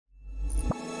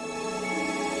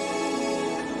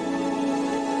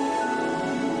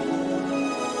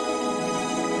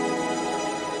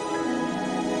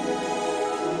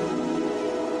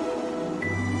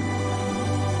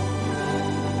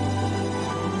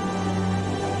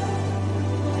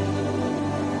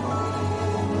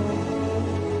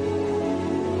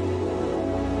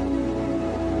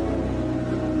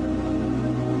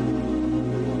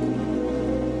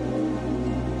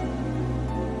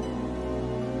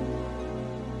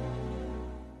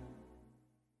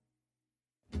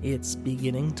It's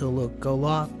beginning to look a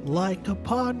lot like a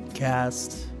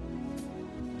podcast.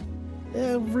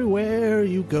 Everywhere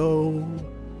you go.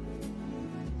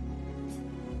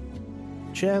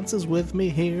 Chance is with me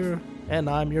here, and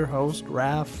I'm your host,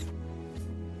 Raph.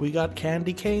 We got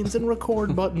candy canes and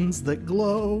record buttons that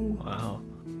glow. Wow.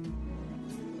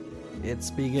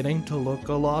 It's beginning to look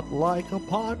a lot like a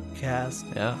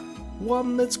podcast. Yeah.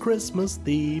 One that's Christmas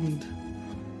themed.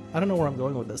 I don't know where I'm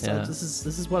going with this. Yeah. This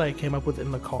is what I came up with in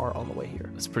the car on the way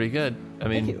here. It's pretty good. I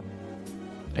mean, Thank you.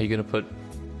 Are you gonna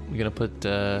put?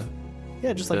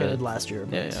 Yeah, just like I did last year.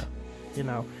 But, Yeah. You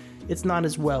know, it's not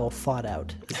as well thought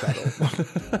out as that old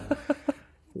one.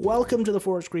 Welcome to the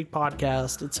Forest Creek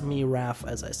Podcast. It's me, Raph,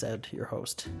 as I said, your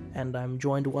host, and I'm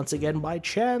joined once again by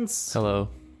Chance. Hello.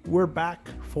 We're back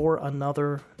for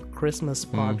another Christmas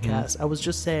podcast. I was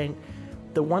just saying,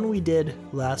 the one we did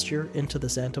last year, Into the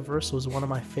Santaverse, was one of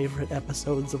my favorite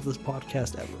episodes of this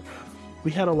podcast ever.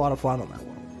 We had a lot of fun on that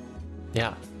one.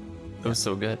 Yeah. It was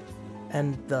so good.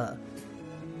 And the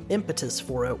impetus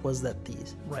for it was that the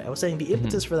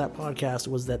impetus for that podcast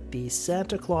was that the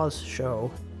Santa Claus show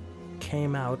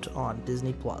came out on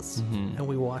Disney Plus, and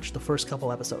we watched the first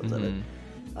couple episodes of it.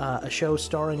 A show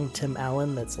starring Tim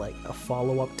Allen that's like a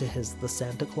follow-up to the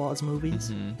Santa Claus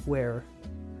movies, where,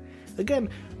 again,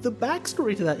 the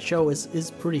backstory to that show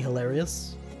is pretty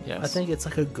hilarious. Yes. I think it's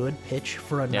like a good pitch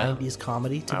for a 90s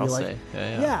comedy to I'll be like,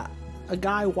 say. yeah, a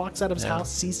guy walks out of his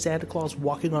house, sees Santa Claus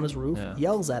walking on his roof,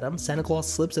 yells at him, Santa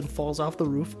Claus slips and falls off the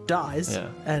roof, dies,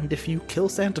 and if you kill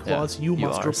Santa Claus, you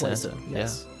must replace him.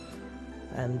 Yes.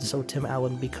 And so Tim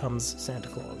Allen becomes Santa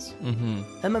Claus.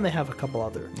 And then they have a couple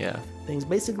other things.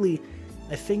 Basically,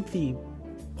 I think the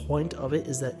point of it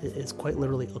is that it is quite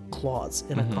literally a clause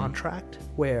in a contract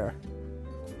where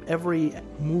every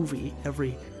movie,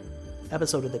 every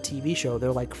episode of the TV show,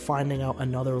 they're like finding out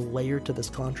another layer to this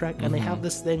contract, and they have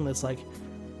this thing that's like,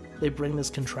 they bring this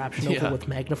contraption over with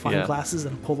magnifying glasses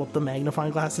and pull up the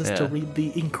magnifying glasses to read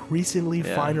the increasingly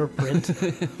finer print.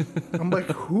 I'm like,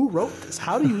 who wrote this?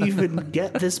 How do you even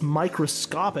get this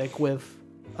microscopic with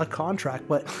a contract?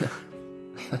 But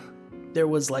there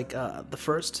was like, the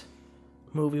first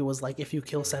movie was like, if you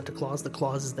kill Santa Claus, the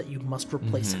clause is that you must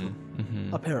replace him,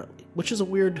 apparently, which is a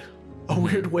weird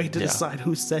way to decide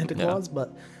who's Santa Claus,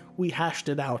 but we hashed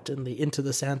it out in the Into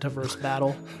the Santaverse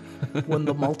battle when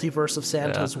the multiverse of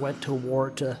Santas went to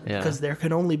war because there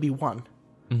can only be one.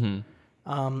 And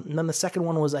then the second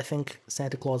one was, I think,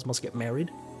 Santa Claus must get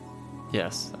married.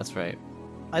 Yes, that's right.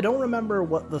 I don't remember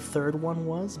what the third one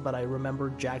was, but I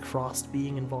remember Jack Frost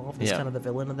being involved as kind of the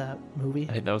villain of that movie.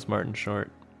 I think that was Martin Short.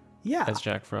 Yeah, as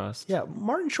Jack Frost. Yeah,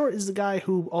 Martin Short is the guy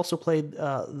who also played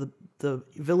the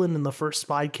villain in the first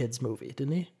Spy Kids movie,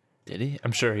 didn't he? Did he?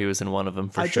 I'm sure he was in one of them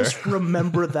for sure. I just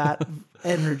remember that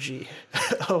energy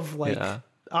of like,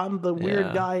 I'm the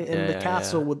weird guy in the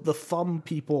castle with the thumb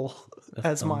people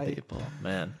as my people.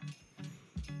 Man.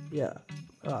 Yeah.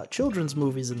 Children's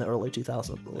movies in the early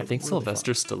 2000s. I think really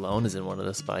Sylvester Stallone is in one of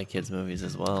the Spy Kids movies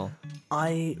as well.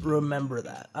 I remember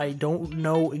that. I don't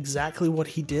know exactly what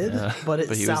he did, but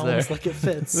it sounds like it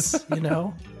fits, you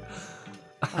know?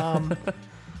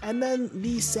 And then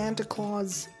the Santa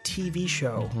Claus TV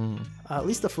show, at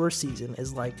least the first season,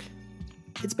 is like,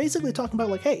 it's basically talking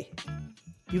about like, hey,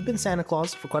 you've been Santa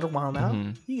Claus for quite a while now,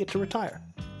 you get to retire.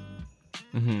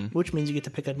 Which means you get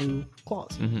to pick a new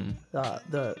clause.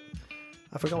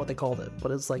 I forgot what they called it,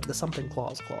 but it's like the something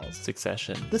clause.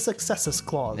 Succession. The successus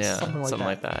clause. Yeah, something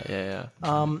like that. Yeah.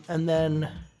 And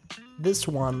then this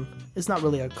one is not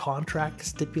really a contract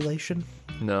stipulation.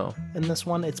 No. In this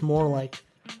one, it's more like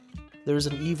there's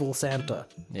an evil Santa.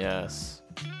 Yes.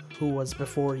 Who was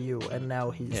before you, and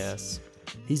now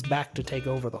he's back to take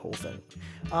over the whole thing.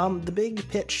 The big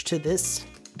pitch to this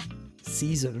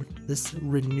season, this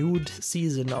renewed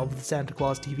season of the Santa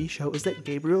Claus TV show, is that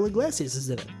Gabriel Iglesias is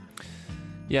in it.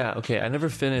 Yeah, okay, I never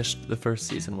finished the first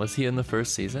season. Was he in the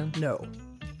first season? No.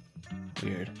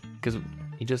 Weird. Because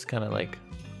he just kind of like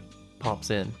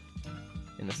pops in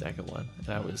the second one, and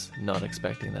I was not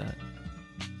expecting that.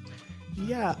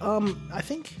 Yeah, I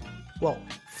think, well,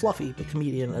 Fluffy, the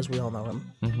comedian, as we all know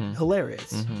him,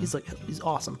 hilarious. He's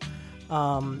awesome.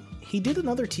 He did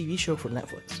another TV show for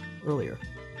Netflix earlier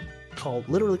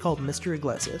literally called Mr.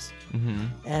 Iglesias,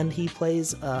 and he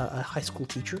plays a high school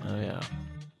teacher. Oh, yeah.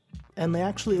 And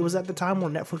it was at the time where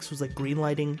Netflix was like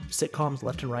greenlighting sitcoms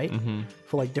left and right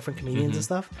for like different comedians and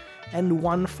stuff, and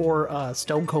one for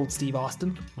Stone Cold Steve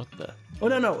Austin. What the? Oh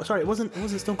no! Sorry, it wasn't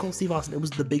Stone Cold Steve Austin. It was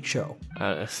The Big Show.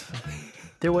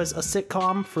 There was a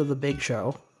sitcom for The Big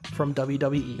Show from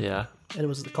WWE. Yeah. And it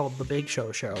was called The Big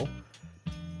Show Show,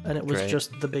 and it was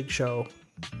just The Big Show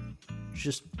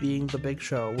just being the Big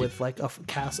Show with like a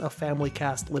family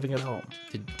cast living at home.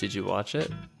 Did you watch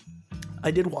it? I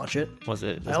did watch it. Was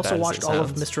it? I also watched all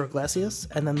of Mr. Iglesias,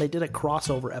 and then they did a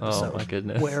crossover episode. Oh my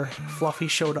goodness! Where Fluffy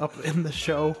showed up in the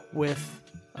show with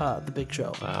the Big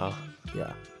Show. Wow.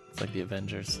 Yeah. It's like the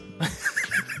Avengers.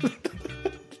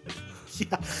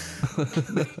 Yeah.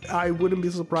 I wouldn't be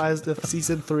surprised if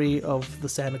season 3 of the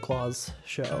Santa Claus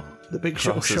show, the Big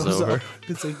Show, shows up.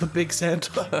 It's like the Big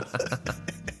Santa.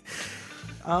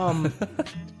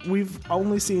 We've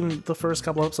only seen the first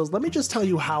couple episodes. Let me just tell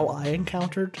you how I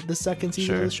encountered the second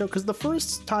season of the show, because the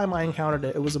first time I encountered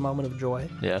it, it was a moment of joy.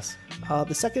 Yes.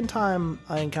 The second time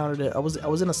I encountered it, I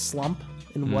was in a slump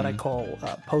in what I call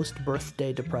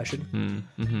post-birthday depression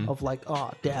of like,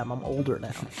 oh damn, I'm older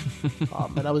now.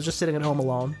 And I was just sitting at home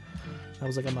alone. I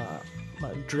was like, I'm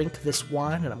gonna drink this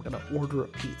wine and I'm gonna order a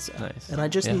pizza. Nice. And I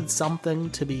just need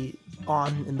something to be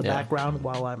on in the background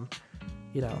while I'm,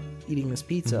 eating this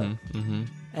pizza.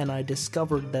 And I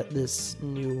discovered that this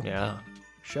new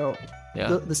show,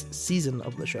 this season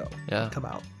of the show, come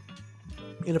out.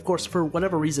 And of course, for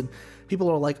whatever reason, people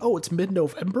are like, oh, it's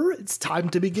mid-November. It's time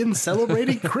to begin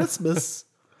celebrating Christmas.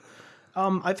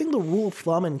 I think the rule of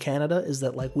thumb in Canada is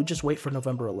that like we just wait for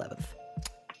November 11th.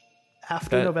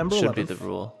 After November 11th. Should be the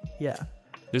rule. Yeah.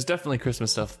 There's definitely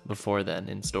Christmas stuff before then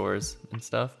in stores and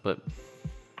stuff, but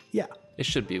yeah. It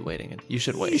should be waiting. You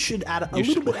should wait. You should add a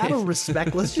little bit out of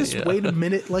respect. Let's just wait a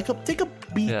minute. Like, take a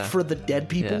beat for the dead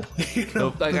people.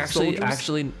 Yeah.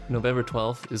 Actually, November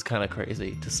 12th is kind of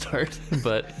crazy to start,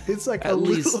 but it's like at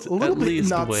least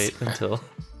wait until.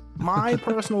 My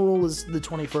personal rule is the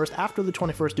 21st. After the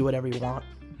 21st, do whatever you want,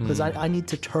 because I need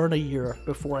to turn a year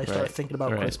before I start thinking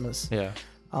about Christmas. Yeah.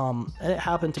 And it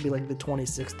happened to be like the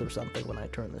 26th or something when I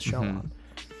turned this show on.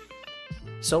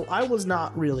 So I was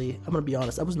not really, I'm going to be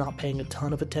honest, I was not paying a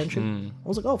ton of attention. I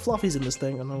was like, oh, Fluffy's in this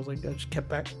thing. And I was like, I just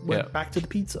went back to the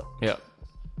pizza. Yeah.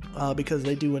 Because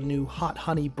they do a new hot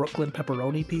honey Brooklyn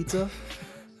pepperoni pizza.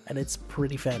 And it's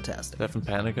pretty fantastic. Is that from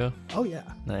Panago? Oh, yeah.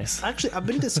 Nice. Actually, I've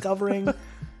been discovering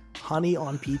honey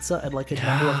on pizza at like a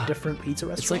number of different pizza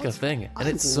restaurants. It's like a thing. And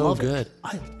it's so good.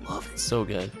 I love it. So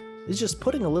good. It's just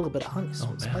putting a little bit of honey, so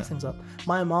spice things up.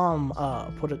 My mom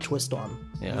put a twist on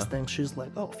this thing. She's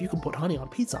like, oh, if you can put honey on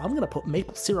pizza, I'm going to put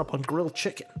maple syrup on grilled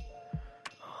chicken.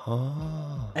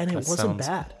 Oh. And it wasn't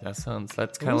bad. That's kind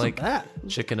of like bad.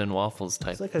 chicken and waffles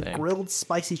type thing. It's like a grilled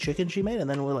spicy chicken she made, and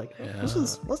then we're like, let's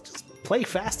just play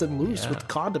fast and loose with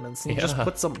condiments and just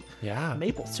put some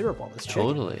maple syrup on this chicken.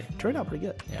 Totally. Turned out pretty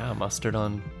good. Yeah, mustard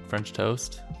on French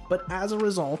toast. But as a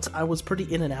result, I was pretty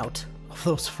in and out of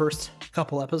those first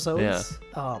couple episodes.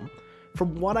 Yeah.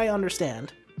 From what I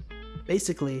understand,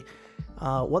 basically,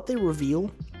 what they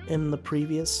reveal in the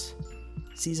previous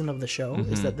season of the show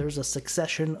is that there's a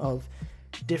succession of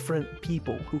different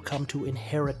people who come to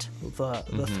inherit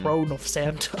the throne of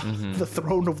Santa, the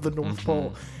throne of the North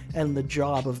Pole, and the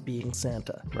job of being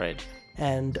Santa. Right.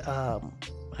 And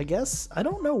I guess, I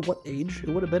don't know what age. It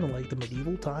would have been in like the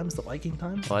medieval times, the Viking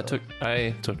times. Well,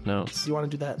 I took notes. Do you want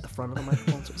to do that at the front of the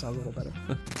microphone so it sounds a little better?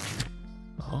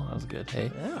 Oh, that was good. Hey,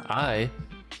 yeah. I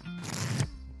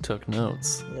took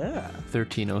notes. Yeah.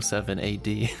 1307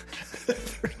 AD.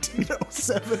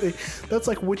 1307. That's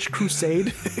like which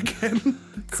crusade again?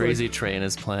 Crazy Train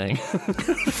is playing.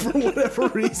 For whatever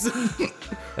reason.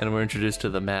 And we're introduced to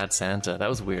the Mad Santa. That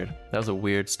was weird. That was a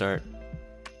weird start.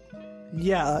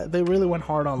 Yeah, they really went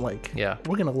hard on like, yeah,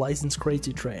 we're going to license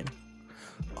Crazy Train.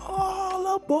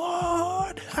 All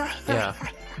aboard! Yeah.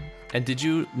 And did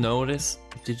you notice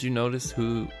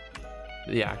who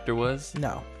the actor was?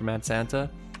 No. For Mad Santa?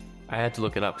 I had to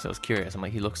look it up because I was curious. I'm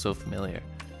like, he looks so familiar.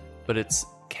 But it's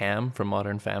Cam from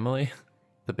Modern Family,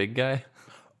 the big guy.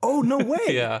 Oh, no way.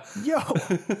 Yeah. Yo.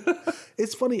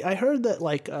 It's funny. I heard that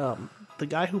like the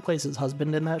guy who plays his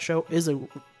husband in that show is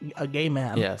a gay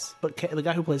man. Yes. But the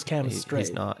guy who plays Cam is straight.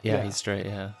 He's not. Yeah, he's straight,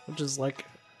 yeah. Which is like,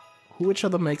 which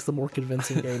of them makes the more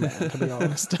convincing gay man, to be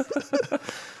honest?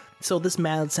 So this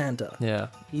Mad Santa. Yeah.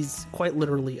 He's quite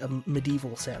literally a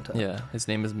medieval Santa. Yeah. His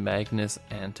name is Magnus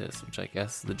Antis, which I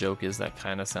guess the joke is that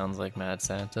kind of sounds like Mad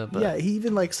Santa. But yeah, he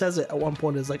even like says it at one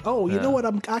point. Is like, oh, you know what?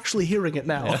 I'm actually hearing it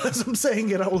now as I'm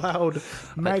saying it out loud.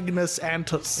 Magnus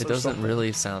Antis. It doesn't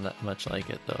really sound that much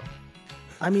like it, though.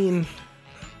 I mean,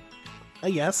 I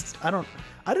guess. I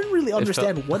didn't really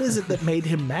understand what is it that made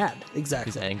him mad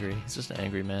exactly. He's angry. He's just an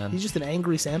angry man. He's just an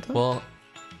angry Santa? Well,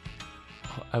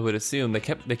 I would assume they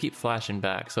keep flashing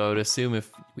back, so I would assume if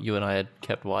you and I had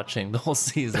kept watching the whole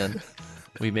season,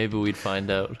 we'd find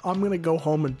out. I'm gonna go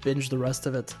home and binge the rest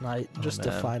of it tonight just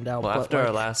to find out. Well, after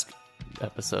our last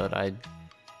episode, I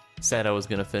Santa was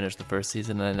going to finish the first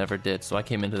season, and I never did. So I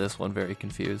came into this one very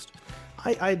confused.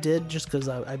 I did just because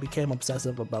I became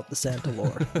obsessive about the Santa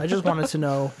lore. I just wanted to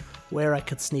know where I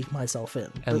could sneak myself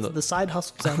in. And the side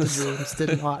hustle Santa dreams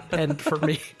did not end for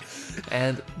me.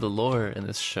 And the lore in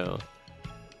this show,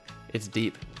 it's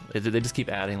deep. They just keep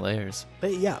adding layers.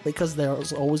 Yeah, because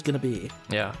there's always going to be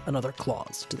Yeah. another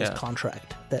clause to this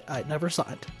contract that I never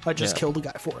signed. I just killed a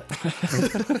guy for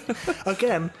it.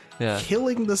 Again,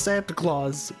 killing the Santa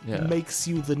Claus makes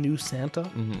you the new Santa.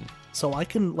 Mm-hmm. So I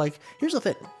can, like, here's the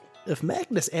thing. If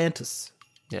Magnus Antus,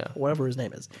 whatever his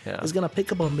name is going to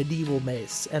pick up a medieval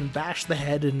mace and bash the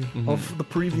head of the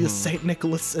previous Saint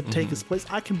Nicholas and take his place,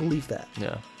 I can believe that.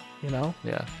 Yeah. You know?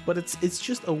 Yeah. But it's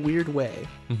just a weird way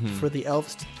for the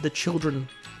elves, the children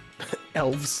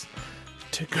elves,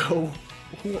 to go,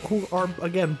 who are,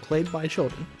 again, played by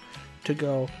children, to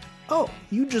go, oh,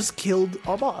 you just killed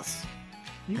our boss.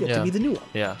 You get to be the new one.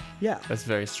 Yeah. Yeah. That's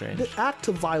very strange. The act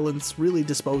of violence really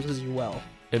disposes you well.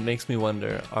 It makes me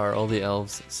wonder, are all the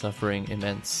elves suffering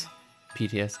immense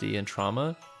PTSD and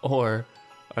trauma, or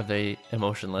are they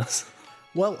emotionless?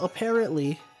 Well,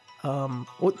 apparently,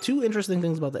 two interesting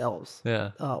things about the elves.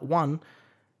 Yeah. One,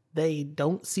 they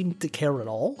don't seem to care at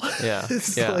all. Yeah.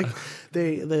 It's like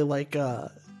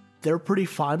they're pretty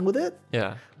fine with it.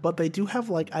 Yeah. But they do have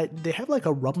they have a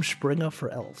Rumspringa for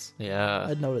elves. Yeah.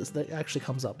 I noticed that actually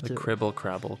comes up too. Cribble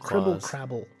Crabble clause. Cribble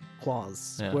Crabble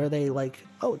clause, where they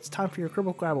oh, it's time for your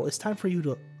Cribble Crabble. It's time for you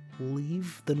to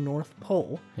leave the North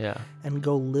Pole. Yeah. And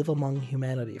go live among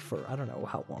humanity for, I don't know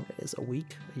how long it is, a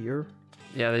week, a year.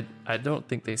 Yeah, I don't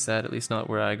think they said, at least not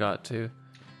where I got to.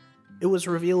 It was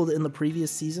revealed in the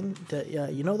previous season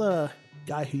that, you know the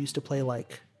guy who used to play,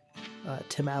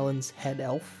 Tim Allen's head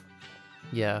elf?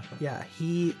 Yeah. Yeah,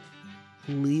 he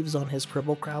leaves on his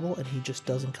Cribble Crabble, and he just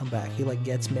doesn't come back. He,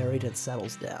 gets married and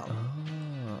settles down. Oh.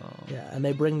 Yeah, and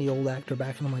they bring the old actor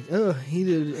back, and I'm like, oh, he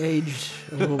did age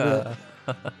a little bit.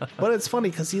 But it's funny,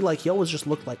 because he always just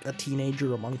looked like a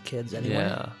teenager among kids anyway.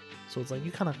 Yeah. So it's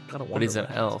you kind of gotta wonder. But he's an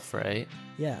elf, right?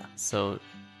 Yeah. So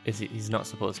he's not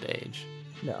supposed to age.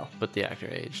 No. But the actor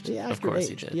aged. The actor of course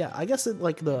aged. He did. Yeah, I guess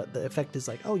the effect is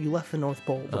oh, you left the North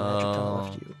Pole, the magic kind of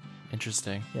left you.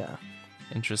 Interesting. Yeah.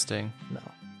 Interesting. No.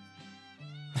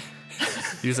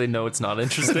 You say no, it's not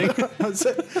interesting? I'm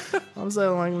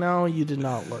saying no, you did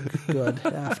not look good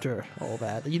after all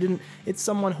that. You didn't. It's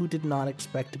someone who did not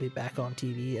expect to be back on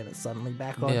TV and is suddenly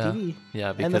back on TV.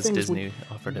 Yeah, because Disney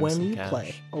offered him some cash. When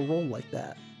you play a role like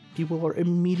that, people are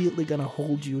immediately going to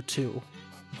hold you to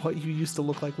what you used to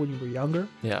look like when you were younger.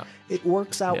 Yeah. It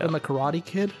works out in The Karate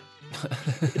Kid.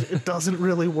 it doesn't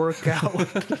really work out.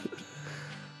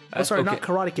 Not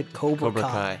Karate Kid, Cobra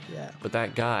Kai. Yeah. But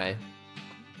that guy,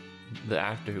 the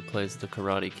actor who plays the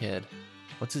Karate Kid,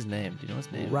 what's his name? Do you know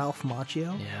his name? Ralph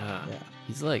Macchio? Yeah.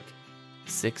 He's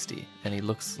 60, and he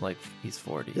looks like he's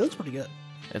 40. He looks pretty good.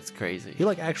 It's crazy. He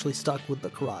actually stuck with the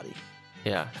karate.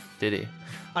 Yeah. Did he?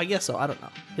 I guess so. I don't know.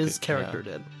 His character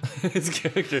did. His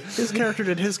character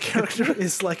did. His character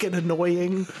is an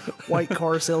annoying white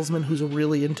car salesman who's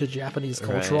really into Japanese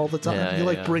culture all the time.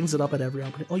 Yeah, he brings it up at every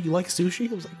opportunity. Oh, you like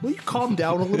sushi? I was like, will you calm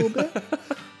down a little bit?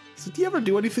 So, do you ever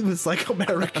do anything that's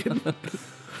American?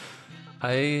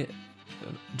 I,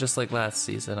 just like last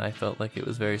season, I felt like it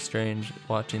was very strange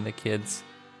watching the kids,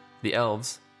 the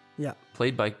elves,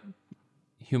 played by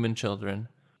human children,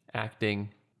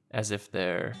 acting as if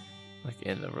they're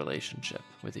in a relationship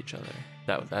with each other.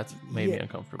 That's made me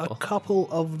uncomfortable. A couple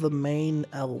of the main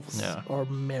elves are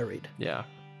married. Yeah.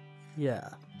 Yeah.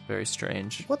 Very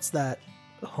strange. What's that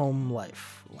home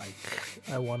life like,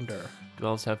 I wonder? Do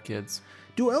elves have kids?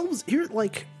 Do elves here,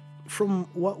 from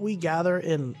what we gather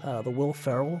in the Will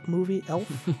Ferrell movie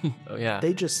Elf? Oh yeah.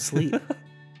 They just sleep.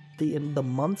 In the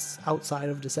months outside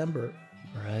of December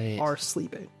are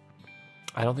sleeping.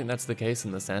 I don't think that's the case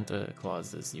in the Santa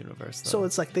Claus's universe, though. So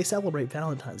it's they celebrate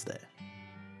Valentine's Day.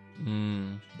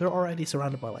 They're already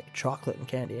surrounded by chocolate and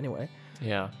candy anyway.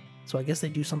 Yeah. So I guess they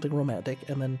do something romantic,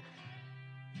 and then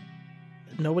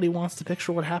nobody wants to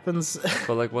picture what happens.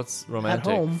 But what's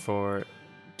romantic for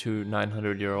two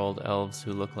 900-year-old elves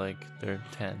who look like they're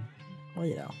 10?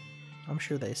 Well, I'm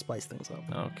sure they spice things up.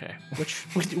 Okay. Which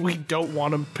we don't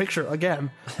want to picture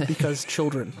again because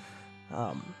children.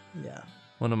 Yeah.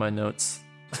 One of my notes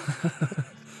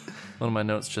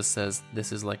just says,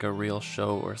 this is like a real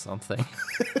show or something.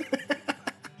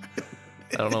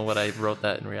 I don't know what I wrote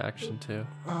that in reaction to.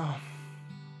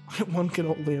 One can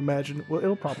only imagine. Well,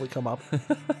 it'll probably come up.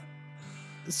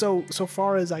 So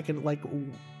far as I can,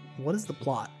 what is the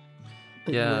plot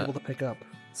that you were able to pick up?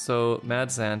 So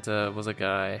Mad Santa was a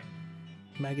guy.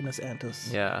 Magnus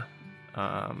Antus. Yeah.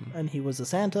 And he was a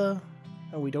Santa,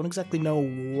 And we don't exactly know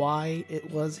why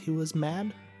he was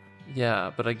mad.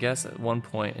 Yeah, but I guess at one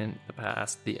point in the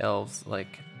past, the elves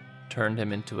like turned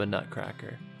him into a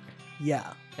nutcracker.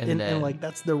 Yeah, and like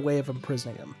that's their way of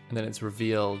imprisoning him. And then it's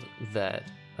revealed that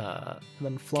and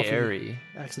then Fluffy Gary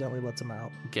accidentally lets him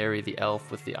out. Gary, the elf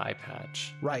with the eye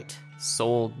patch, right,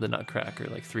 sold the Nutcracker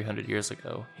like 300 years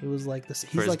ago. He was like this.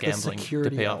 He's like gambling, the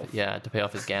security elf. To pay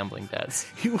off his gambling debts.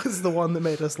 He was the one that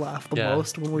made us laugh the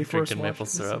most when we first watched maple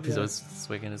syrup. He's always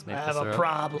swigging his maple syrup. I have a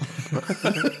problem.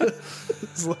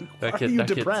 It's like, why are you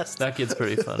depressed? That kid's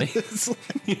pretty funny.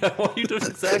 Yeah, why are you doing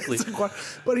exactly?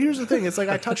 But here's the thing. It's like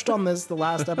I touched on this the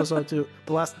last episode too.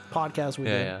 The last podcast we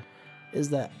did.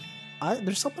 Is that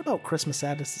there's something about Xmas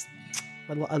Sadness.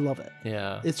 I love it.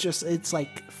 Yeah. It's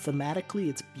like thematically,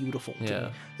 it's beautiful to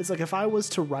me. It's like if I was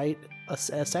to write a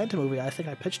Santa movie, I think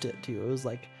I pitched it to you. It was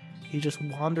like he just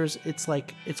wanders. It's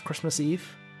like it's Christmas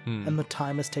Eve and the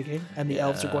time is ticking and the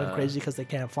elves are going crazy because they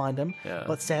can't find him. Yeah.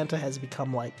 But Santa has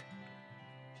become like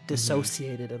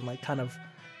dissociated and like kind of,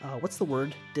 what's the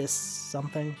word?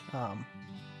 Disappointed. Not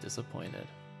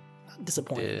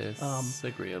disappointed.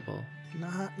 Disagreeable.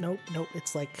 Nope.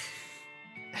 It's like,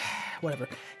 whatever.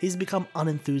 He's become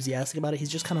unenthusiastic about it. He's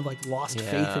just kind of like lost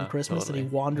faith in Christmas, and he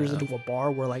wanders into a bar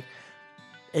where like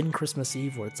in Christmas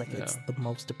Eve, where it's like it's the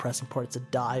most depressing part. It's a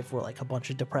dive where like a bunch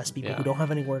of depressed people who don't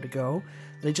have anywhere to go,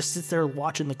 and he just sits there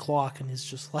watching the clock, and he's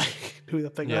just like doing the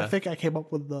thing. Yeah. I think I came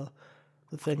up with the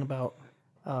thing about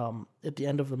at the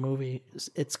end of the movie,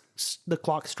 it's the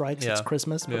clock strikes, it's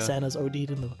Christmas, but Santa's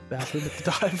OD'd in the bathroom at the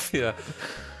dive.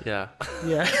 Yeah.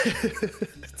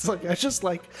 It's like I just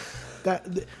like that.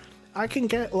 I can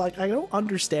get like I don't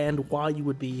understand why you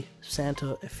would be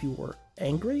Santa if you were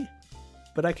angry,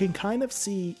 but I can kind of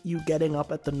see you getting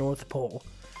up at the North Pole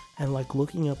and like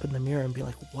looking up in the mirror and be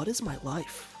like, what is my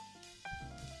life?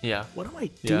 Yeah. What am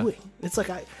I doing? It's like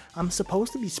I'm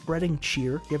supposed to be spreading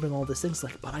cheer, giving all these things,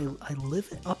 like, but I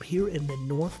live up here in the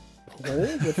North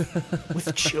Pole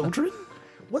with children?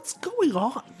 What's going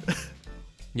on?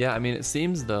 Yeah, I mean, it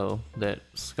seems, though, that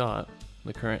Scott,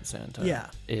 the current Santa,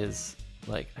 is,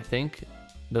 like, I think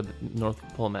the North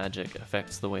Pole magic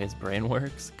affects the way his brain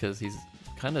works, because he's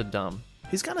kind of dumb.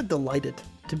 He's kind of delighted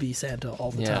to be Santa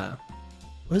all the time.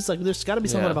 It's like there's got to be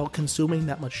something about consuming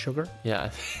that much sugar.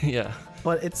 Yeah.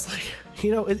 But it's like,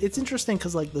 it's interesting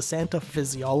because like the Santa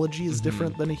physiology is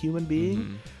different than a human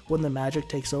being. When the magic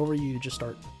takes over, you just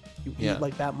eat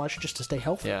like that much just to stay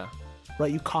healthy. Yeah. Right?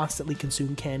 You constantly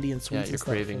consume candy and sweets. Yeah, you're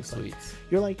craving sweets.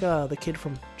 You're like the kid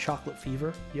from Chocolate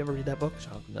Fever. You ever read that book?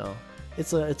 No.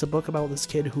 It's a book about this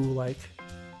kid who like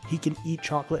he can eat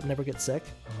chocolate and never get sick,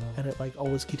 and it like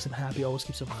always keeps him happy, always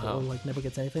keeps him full, like never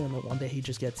gets anything, and then one day he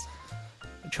just gets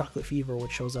chocolate fever,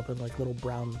 which shows up in like little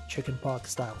brown chicken pox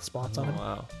style spots on him.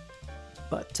 Wow.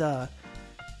 But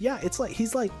it's like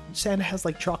he's like Santa has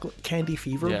like chocolate candy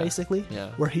fever basically,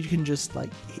 where he can just like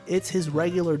it's his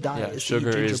regular diet. Is sugar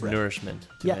is nourishment.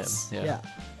 Yes. Him. Yeah.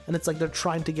 And it's like they're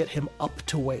trying to get him up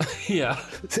to weight. Yeah.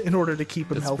 In order to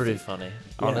keep him healthy. It's pretty funny.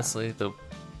 Honestly, the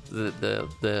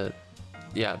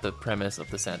premise of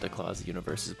the Santa Claus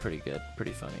universe is pretty good,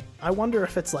 pretty funny. I wonder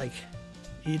if it's like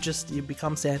you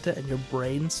become Santa and your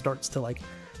brain starts to like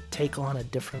take on a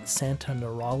different Santa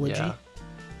neurology,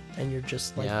 and you're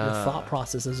just like your thought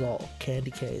process is all candy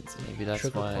canes and maybe that's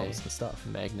sugar why and stuff.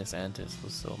 Magnus Antis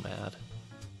was so mad.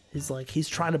 He's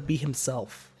trying to be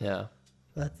himself. Yeah.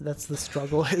 That's the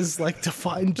struggle, is like to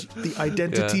find the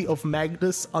identity of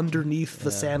Magnus underneath the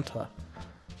Santa.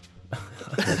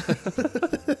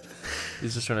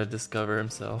 He's just trying to discover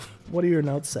himself. What do your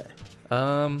notes say?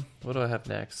 What do I have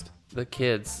next? The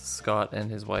kids, Scott and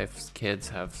his wife's kids,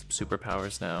 have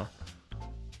superpowers now.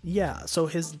 Yeah, so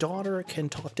his daughter can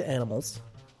talk to animals,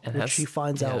 and which she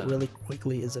finds out really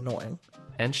quickly is annoying.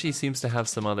 And she seems to have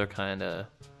some other kind of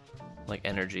like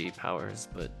energy powers,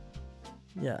 but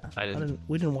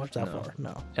we didn't watch that far.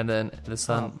 No. And then the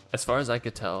son, as far as I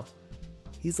could tell,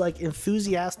 he's like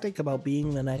enthusiastic about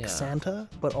being the next Santa,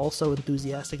 but also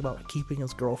enthusiastic about keeping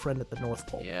his girlfriend at the North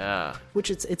Pole. Yeah.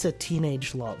 Which it's a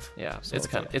teenage love. Yeah. So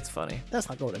it's funny. That's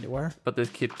not going anywhere. But the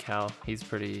kid Cal, he's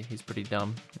pretty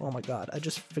dumb. Oh my god. I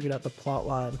just figured out the plot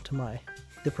line to my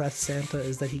depressed Santa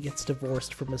is that he gets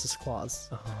divorced from Mrs. Claus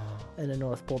in the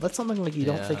North Pole. That's something like you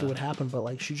don't think it would happen, but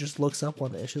like she just looks up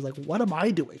one day and she's like, what am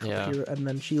I doing here? And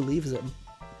then she leaves him.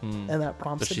 And that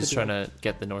prompts him. So she's trying to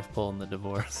get the North Pole in the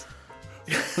divorce.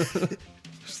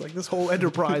 Just like this whole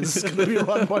enterprise is going to be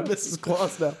run by Mrs.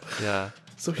 Claus now. Yeah.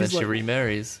 So he's she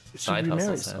remarries. Side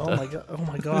hustle Santa. Oh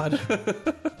my god.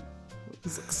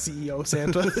 He's like CEO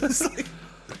Santa.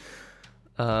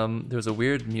 There was a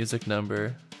weird music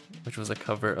number, which was a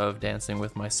cover of Dancing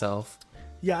with Myself.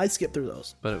 Yeah, I skipped through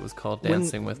those. But it was called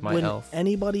Dancing with My Elf. When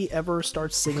anybody ever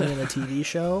starts singing in a TV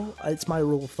show, it's my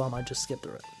rule of thumb. I just skip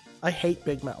through it. I hate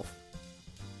Big Mouth.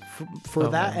 For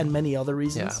that and many other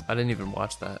reasons. Yeah, I didn't even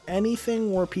watch that.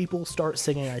 Anything where people start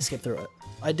singing, I skip through it.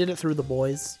 I did it through The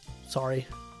Boys. Sorry.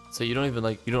 So you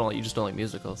just don't like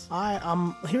musicals.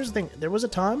 Here's the thing. There was a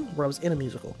time where I was in a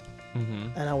musical.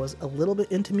 Mm-hmm. And I was a little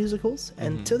bit into musicals.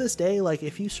 And to this day, like,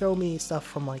 if you show me stuff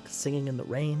from, like, Singing in the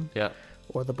Rain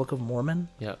or The Book of Mormon,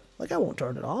 like, I won't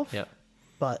turn it off. Yeah.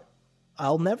 But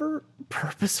I'll never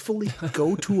purposefully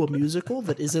go to a musical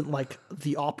that isn't, like,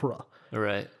 the opera.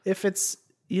 Right. If it's,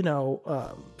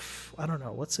 I don't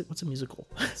know. What's a musical?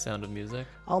 Sound of Music?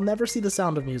 I'll never see The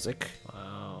Sound of Music.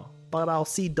 Wow. But I'll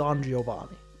see Don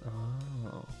Giovanni.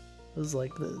 Oh. It was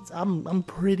like, I'm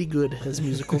pretty good as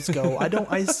musicals go.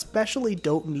 I especially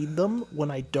don't need them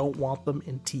when I don't want them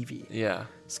in TV. Yeah.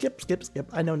 Skip.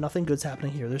 I know nothing good's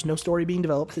happening here. There's no story being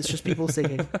developed. It's just people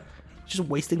singing. Just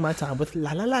wasting my time with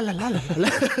la la la la la la la.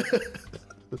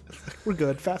 We're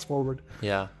good. Fast forward.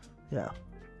 Yeah. Yeah.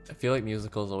 I feel like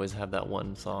musicals always have that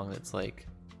one song that's like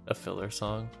a filler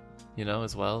song,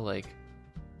 as well. Like,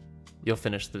 you'll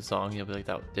finish the song, you'll be like,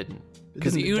 that didn't.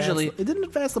 Because it didn't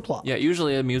advance the plot. Yeah,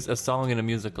 usually a song in a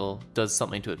musical does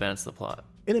something to advance the plot.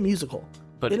 In a musical.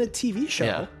 But in a TV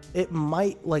show, it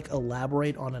might, like,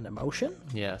 elaborate on an emotion.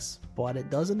 Yes. But it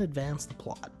doesn't advance the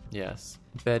plot. Yes.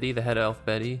 Betty, the head elf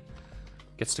Betty,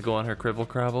 gets to go on her cribble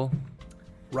crabble.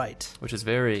 Right. Which is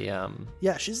very,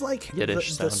 yeah, she's like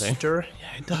Yiddish sounding. Yeah,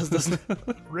 it does, doesn't it?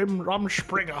 Rim Rum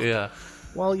Springer. Yeah.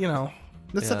 Well,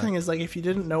 that's the thing is, like, if you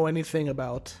didn't know anything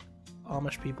about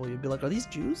Amish people, you'd be like, are these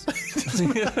Jews?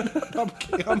 I'm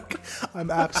kidding.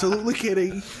 I'm absolutely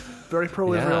kidding. Very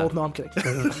pro-Israel. Yeah. No, I'm kidding.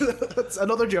 That's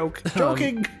another joke.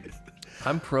 Joking.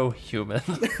 I'm pro-human.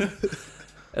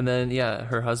 And then,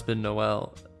 her husband,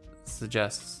 Noel,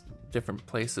 suggests different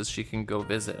places she can go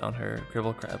visit on her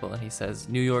cribble crabble, and he says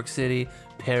New York City,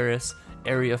 Paris,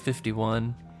 Area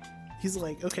 51. He's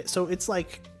like, okay, so it's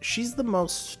like she's the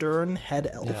most stern head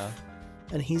elf,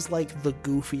 and he's like the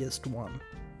goofiest one,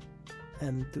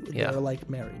 and they're like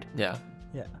married. Yeah.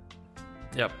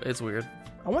 Yep, it's weird.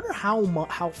 I wonder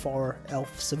how far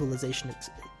elf civilization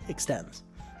extends,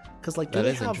 because like, do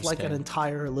they have like an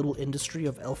entire little industry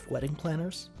of elf wedding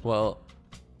planners? Well,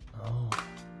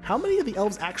 how many of the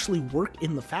elves actually work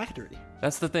in the factory?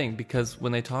 That's the thing, because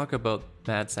when they talk about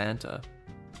Bad Santa,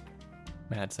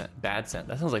 that sounds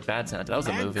like Bad Santa. That was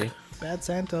a movie. Bad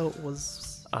Santa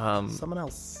was someone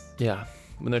else. Yeah.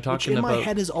 When they're talking about... my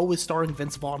head is always starring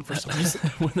Vince Vaughn for some reason.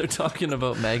 When they're talking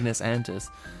about Magnus Antis,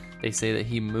 they say that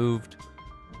he moved,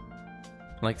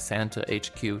 like, Santa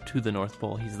HQ to the North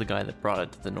Pole. He's the guy that brought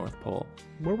it to the North Pole.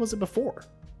 Where was it before?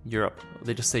 Europe.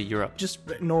 They just say Europe. Just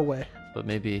Norway. But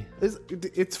maybe...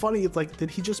 It's funny, it's like,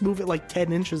 did he just move it like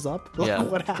 10 inches up? Like, yeah.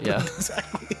 What happened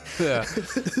exactly? Yeah.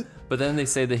 But then they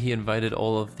say that he invited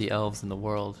all of the elves in the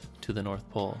world to the North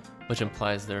Pole, which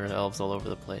implies there are elves all over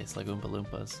the place, like Oompa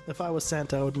Loompas. If I was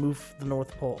Santa, I would move the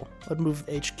North Pole. I'd move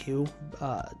HQ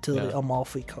to the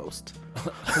Amalfi Coast.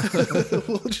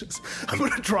 I'm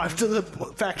going to drive to the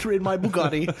factory in my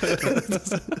Bugatti.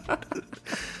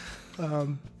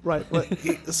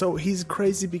 Right. So he's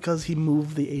crazy because he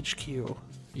moved the HQ.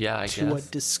 Yeah, I to guess.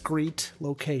 a discreet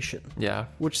location. Yeah.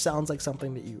 Which sounds like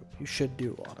something that you should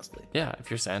do, honestly. Yeah, if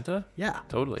you're Santa? Yeah.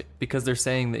 Totally. Because they're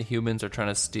saying that humans are trying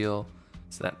to steal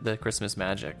the Christmas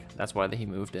magic. That's why he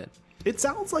moved it. It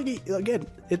sounds like,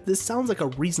 this sounds like a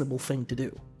reasonable thing to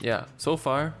do. Yeah. So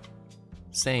far,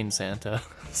 sane Santa.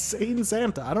 Sane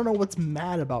Santa. I don't know what's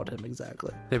mad about him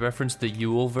exactly. They referenced the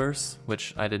Yule verse,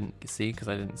 which I didn't see because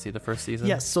I didn't see the first season.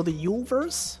 Yes, so the Yule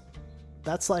verse,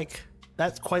 that's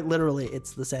quite literally,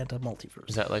 it's the Santa multiverse.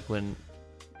 Is that like when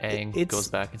Aang goes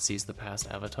back and sees the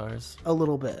past avatars? A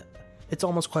little bit. It's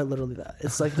almost quite literally that.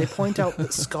 It's like they point out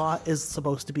that Scott is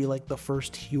supposed to be like the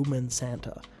first human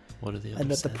Santa. What are the other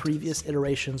And that Santas? the previous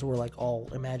iterations were like all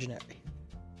imaginary.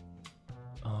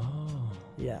 Oh.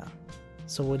 Yeah.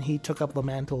 So when he took up the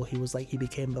mantle, he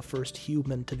became the first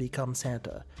human to become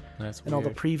Santa. That's weird. And all the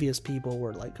previous people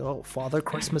were like, oh, Father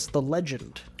Christmas the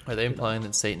legend. Are they implying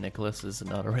that St. Nicholas is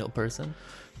not a real person?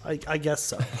 I guess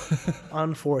so.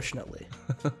 Unfortunately.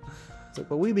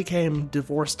 But we became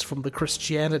divorced from the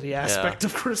Christianity aspect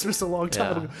of Christmas a long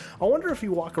time ago. I wonder if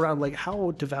you walk around, like,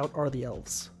 how devout are the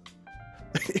elves?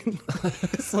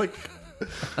 It's like...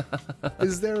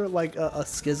 Is there like a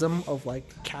schism of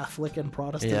like Catholic and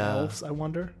Protestant elves, I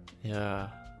wonder? Yeah.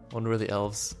 I wonder where the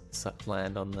elves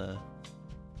land on the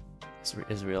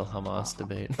Israel-Hamas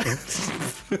debate.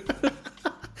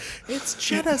 It's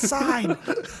genocide!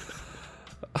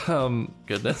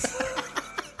 Goodness.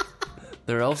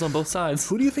 There are elves on both sides.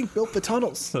 Who do you think built the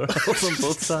tunnels? There are elves on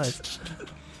both sides.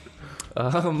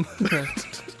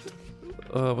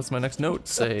 What's my next note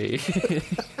say?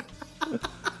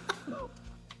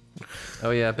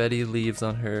 Oh yeah, Betty leaves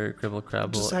on her Cribble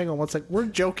Crabble. Just hang on one sec. We're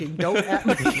joking. Don't at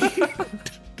me.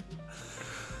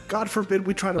 God forbid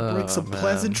we try to bring some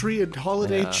pleasantry and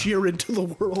holiday cheer into the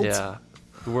world. Yeah.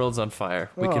 The world's on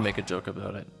fire. We can make a joke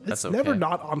about it. That's it's never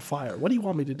not on fire. What do you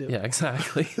want me to do? Yeah,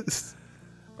 exactly.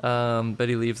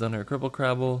 Betty leaves on her Cribble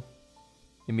Crabble.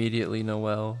 Immediately,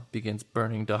 Noel begins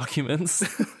burning documents.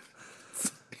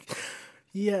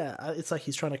 Yeah, it's like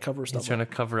he's trying to cover stuff. He's trying to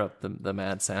cover up the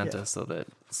mad Santa so that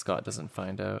Scott doesn't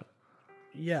find out.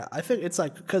 Yeah, I think it's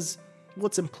like, because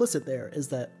what's implicit there is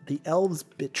that the elves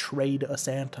betrayed a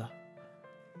Santa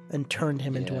and turned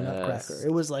him into a nutcracker.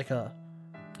 It was like a...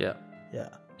 Yeah. Yeah.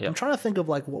 Yep. I'm trying to think of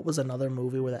like what was another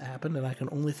movie where that happened, and I can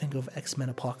only think of X-Men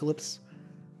Apocalypse.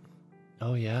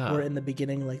 Oh yeah. Where in the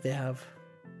beginning, like they have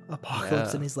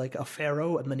Apocalypse and he's like a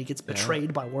pharaoh, and then he gets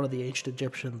betrayed by one of the ancient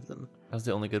Egyptians. And that was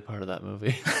the only good part of that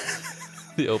movie.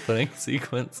 The opening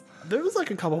sequence. There was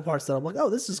like a couple parts that I'm like, oh,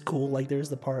 this is cool. Like there's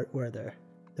the part where they're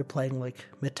playing like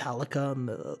Metallica and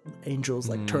the Angel's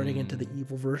like turning into the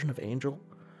evil version of Angel.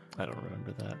 I don't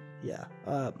remember that.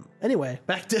 Yeah. Anyway,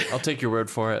 back to... I'll take your word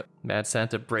for it. Mad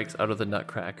Santa breaks out of the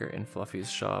Nutcracker in Fluffy's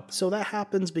shop. So that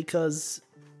happens because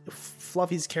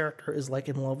Fluffy's character is like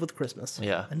in love with Christmas.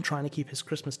 Yeah. And trying to keep his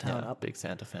Christmas town up. Big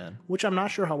Santa fan. Which I'm not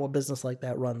sure how a business like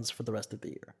that runs for the rest of the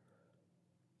year.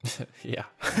 Yeah.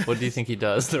 What do you think he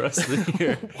does the rest of the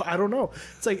year? Well, I don't know.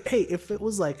 It's like, hey, if it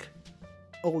was like,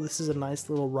 oh, this is a nice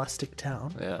little rustic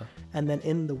town. Yeah. And then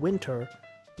in the winter...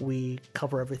 we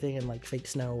cover everything in like fake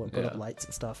snow and put up lights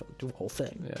and stuff and do a whole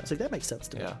thing. Yeah. So that makes sense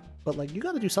to me. But like you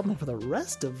got to do something for the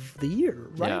rest of the year,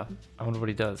 right? Yeah. I wonder what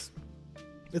he does.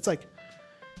 It's like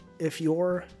if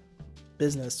your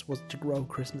business was to grow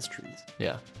Christmas trees.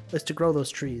 Yeah. Is to grow those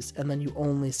trees and then you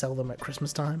only sell them at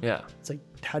Christmas time. Yeah. It's like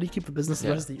how do you keep the business the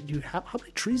rest of the year? Do you have how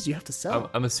many trees do you have to sell?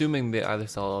 I'm assuming they either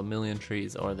sell 1 million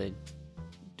trees or they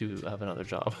do have another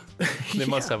job. They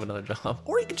must have another job.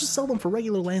 Or you could just sell them for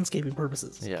regular landscaping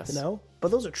purposes. Yes. You know? But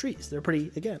those are trees. They're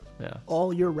pretty, again,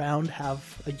 all year round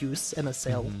have a use and a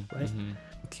sale, right? Mm-hmm.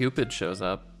 Cupid shows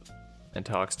up and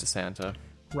talks to Santa.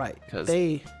 Right.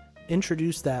 They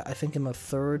introduced that, I think, in the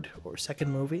third or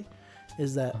second movie,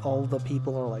 is that all the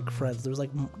people are like friends. There's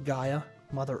like Gaia,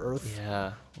 Mother Earth.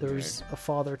 Yeah. There's a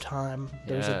Father Time.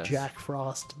 There's a Jack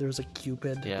Frost. There's a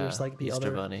Cupid. Yeah. There's like the Easter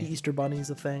other... Bunny. The Easter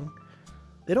Bunny's a thing.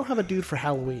 They don't have a dude for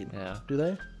Halloween, do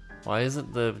they? Why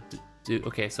isn't the dude...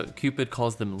 Okay, so Cupid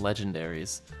calls them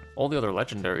legendaries. All the other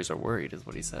legendaries are worried, is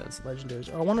what he says.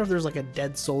 Legendaries. I wonder if there's like a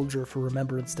dead soldier for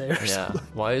Remembrance Day or something.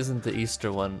 Why isn't the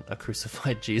Easter one a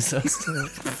crucified Jesus?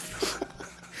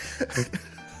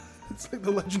 It's like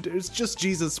the legendary. It's just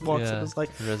Jesus walks up. It's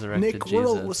like, resurrected Nick,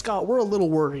 Scott, we're a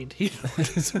little worried.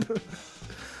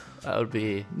 That would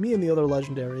be... Me and the other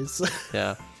legendaries.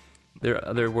 Yeah.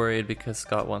 They're worried because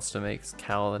Scott wants to make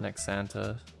Cal the next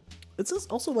Santa. It's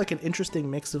also like an interesting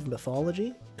mix of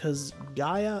mythology because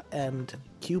Gaia and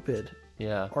Cupid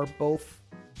are both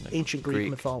like ancient Greek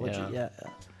mythology. Yeah.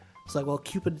 It's like, well,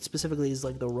 Cupid specifically is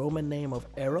like the Roman name of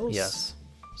Eros. Yes.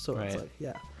 So it's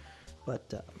like,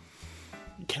 but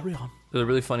carry on. There's a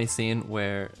really funny scene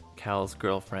where Cal's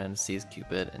girlfriend sees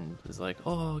Cupid and is like,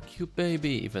 oh, cute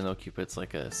baby, even though Cupid's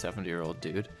like a 70-year-old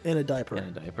dude. In a diaper,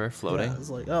 floating. Yeah, it's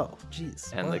like, oh,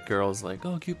 jeez. And the girl's like,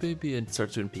 oh, cute baby, and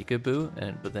starts doing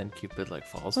peekaboo, but then Cupid like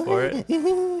falls for it.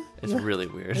 It's really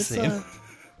weird scene.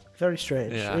 Very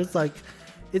strange. Yeah. It's like,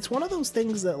 it's one of those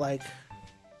things that like,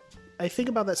 I think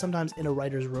about that sometimes in a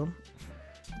writer's room.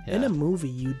 Yeah. In a movie,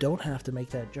 you don't have to make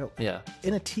that joke. Yeah.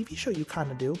 In a TV show, you kind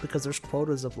of do because there's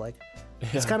quotas of like,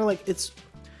 it's kind of like, it's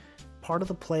part of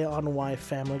the play on why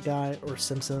Family Guy or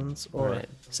Simpsons or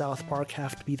South Park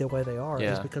have to be the way they are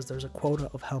is because there's a quota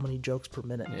of how many jokes per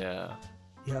minute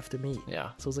you have to meet.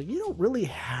 Yeah. So it's like, you don't really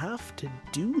have to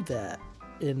do that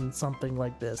in something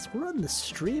like this. We're in the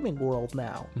streaming world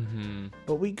now. Mm-hmm.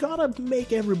 But we gotta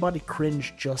make everybody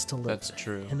cringe just a little That's bit.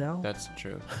 True. You know? That's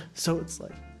true. So it's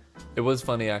like... It was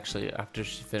funny, actually, after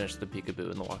she finished the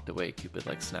peekaboo and walked away, Cupid,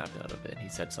 like, snapped out of it. He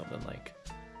said something like...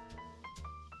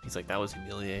 He's like, that was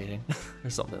humiliating, or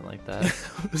something like that.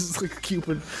 This is like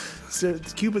Cupid.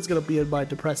 Cupid's gonna be in my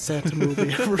Depressed Santa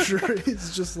movie for sure.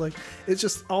 It's just like, it's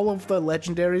just all of the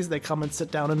legendaries, they come and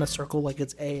sit down in a circle like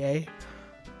it's AA.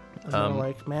 And they're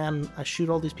like, man, I shoot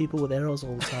all these people with arrows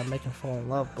all the time, make them fall in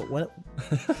love, but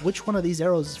which one of these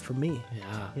arrows is for me?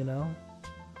 Yeah. You know?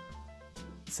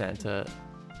 Santa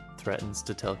threatens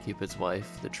to tell Cupid's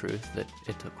wife the truth that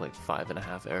it took like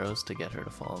 5.5 arrows to get her to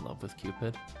fall in love with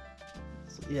Cupid.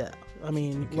 Yeah. I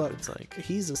mean, look, it's like,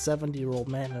 he's a 70-year-old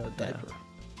man in a diaper.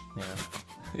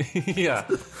 Yeah.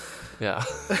 Yeah.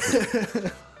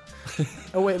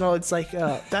 Oh wait, no, it's like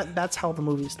that's how the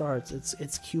movie starts.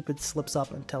 It's Cupid slips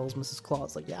up and tells Mrs.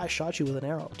 Claus, like, yeah, I shot you with an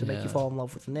arrow to make you fall in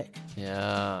love with Nick.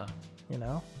 Yeah. You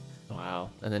know? Wow.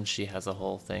 And then she has a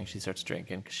whole thing. She starts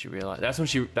drinking because she realizes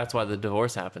that's why the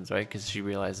divorce happens, right? Because she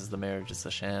realizes the marriage is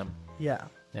a sham. Yeah.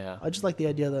 Yeah. I just like the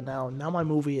idea that now my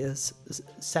movie is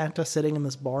Santa sitting in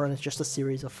this bar, and it's just a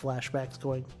series of flashbacks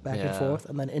going back and forth,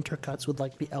 and then intercuts with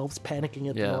like the elves panicking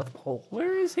at the North Pole.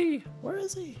 Where is he? Where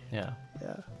is he? Yeah.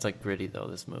 Yeah. It's like gritty though,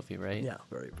 this movie, right? Yeah,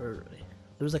 very, very gritty.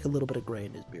 There's like a little bit of gray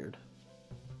in his beard.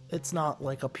 It's not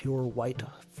like a pure white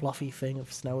fluffy thing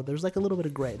of snow. There's like a little bit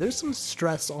of gray. There's some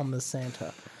stress on the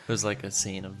Santa. There's like a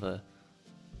scene of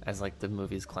as like the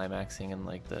movie's climaxing and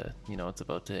like it's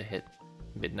about to hit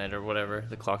midnight or whatever,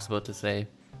 the clock's about to say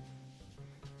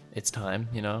it's time,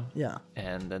 Yeah.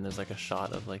 And then there's like a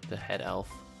shot of like the head elf.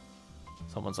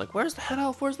 Someone's like, where's the head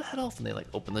elf, and they like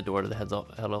open the door to the head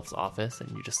elf's office,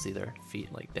 and you just see their feet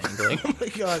like dangling. Oh my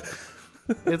god.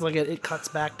 It's like it cuts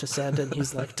back to Santa, and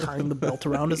he's like tying the belt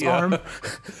around his arm.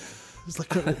 He's like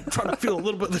trying to feel a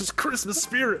little bit of this Christmas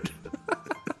spirit.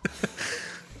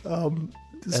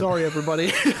 Sorry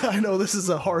everybody. I know this is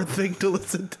a hard thing to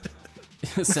listen to.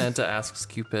 Santa asks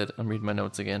Cupid, I'm reading my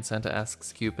notes again. Santa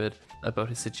asks Cupid about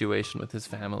his situation with his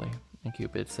family. And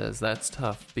Cupid says, that's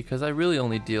tough because I really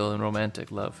only deal in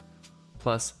romantic love.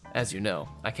 Plus, as you know,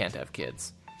 I can't have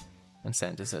kids. And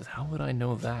Santa says, how would I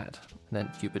know that? And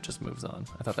then Cupid just moves on.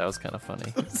 I thought that was kind of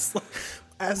funny. Like,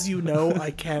 as you know,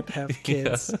 I can't have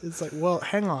kids. Yeah. It's like, well,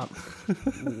 hang on.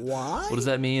 Why? What does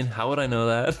that mean? How would I know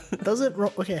that?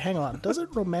 Okay, hang on.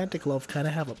 Doesn't romantic love kind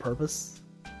of have a purpose?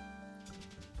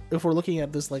 If we're looking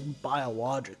at this like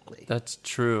biologically. That's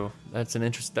true. That's an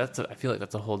interest. I feel like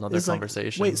that's a whole nother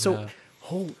conversation. Wait, so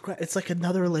holy crap, it's like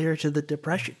another layer to the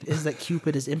depression is that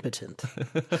Cupid is impotent.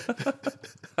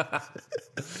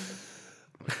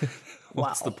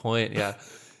 What's the point? Yeah.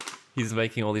 He's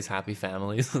making all these happy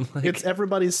families. And it's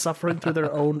everybody's suffering through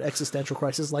their own existential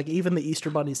crisis. Like even the Easter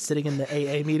Bunny's sitting in the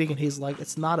AA meeting and he's like,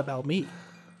 it's not about me.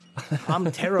 I'm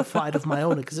terrified of my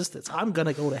own existence. I'm going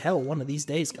to go to hell one of these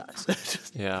days,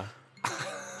 guys. Yeah.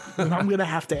 And I'm going to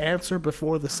have to answer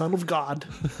before the Son of God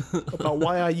about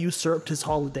why I usurped his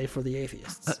holiday for the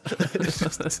atheists.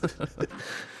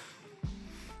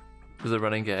 There's a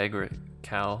running gag where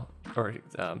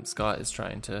Scott is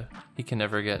trying to... He can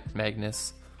never get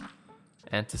Magnus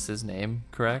Antis's name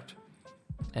correct.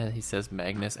 And he says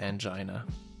Magnus Angina.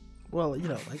 Well,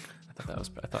 like... I thought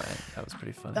that was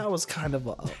pretty funny. That was kind of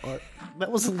that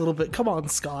was a little bit. Come on,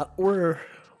 Scott.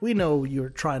 We know you're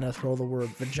trying to throw the word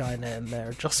vagina in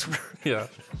there. Just yeah.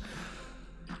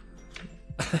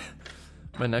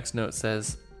 My next note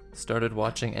says, started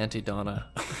watching Auntie Donna.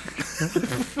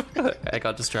 I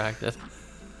got distracted.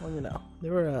 Well, they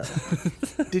were.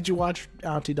 Did you watch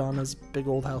Auntie Donna's Big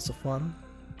Old House of Fun?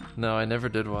 No, I never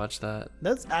did watch that.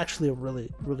 That's actually a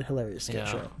really, really hilarious sketch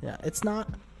show. Yeah, it's not.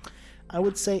 I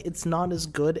would say it's not as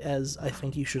good as I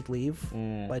Think You Should Leave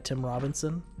by Tim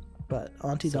Robinson, but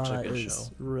Auntie Donna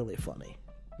is really funny.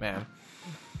 Man,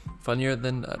 funnier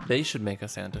than they should make a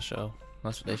Santa show.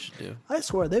 That's what they should do. I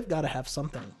swear they've got to have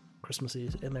something Christmassy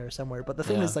in there somewhere. But the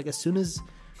thing is, like, as soon as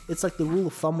it's like the rule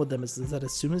of thumb with them is that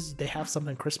as soon as they have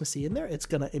something Christmassy in there, it's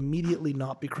gonna immediately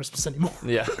not be Christmas anymore.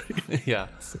 Yeah, yeah.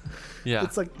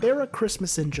 It's like they're a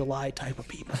Christmas in July type of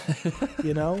people,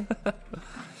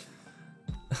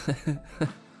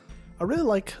 I really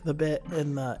like the bit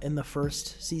in the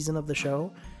first season of the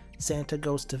show. Scott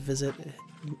goes to visit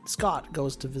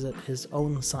his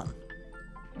own son,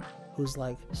 who's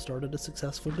like started a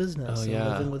successful business and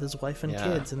living with his wife and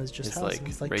kids in his house. Like, and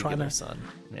he's like regular son.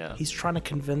 Yeah. He's trying to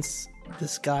convince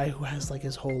this guy who has like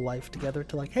his whole life together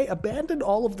to like, hey, abandon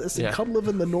all of this and come live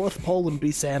in the North Pole and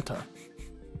be Santa.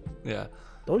 Yeah.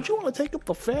 Don't you want to take up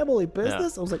the family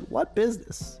business? I was like, what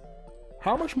business?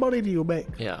 How much money do you make?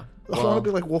 Yeah. I want to be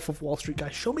like Wolf of Wall Street guy.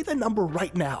 Show me the number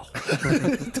right now.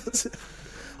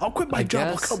 I'll quit my job.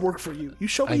 I'll come work for you. You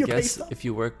show me your pay stub. If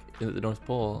you work at the North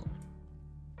Pole,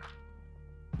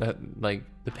 that like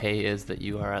the pay is that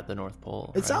you are at the North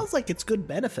Pole. It sounds like it's good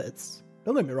benefits.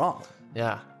 Don't get me wrong.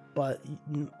 Yeah. But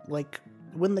like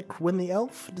when the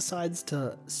elf decides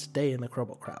to stay in the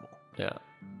Crubble Crabble. Yeah.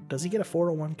 Does he get a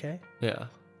 401k? Yeah.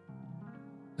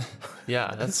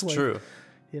 Yeah, that's true.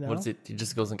 What is it? He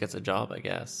just goes and gets a job, I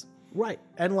guess. Right.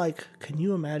 And like, can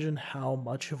you imagine how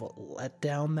much of a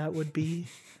letdown that would be?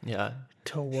 Yeah.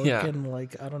 To work in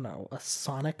like, I don't know, a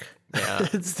Sonic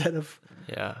instead of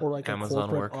or like Amazon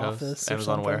a corporate office or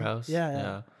Amazon something. warehouse.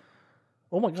 Yeah.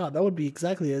 Oh my god, that would be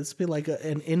exactly it. It'd be like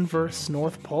an inverse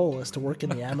North Pole is to work in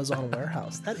the Amazon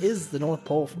warehouse. That is the North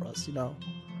Pole for us, you know.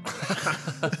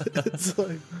 It's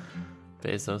like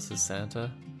Bezos is Santa.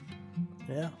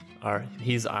 Yeah.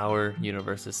 He's our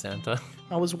universe's Santa.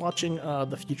 I was watching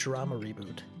the Futurama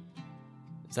reboot.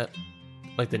 Is that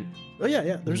like the? Oh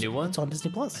yeah. There's new one. It's on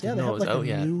Disney Plus. Yeah, they have like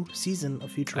a new season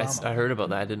of Futurama. I heard about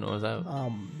that. I didn't know it was out.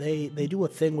 They do a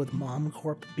thing with Mom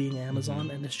Corp being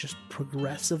Amazon, and it's just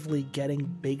progressively getting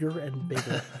bigger and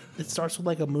bigger. It starts with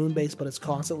like a moon base, but it's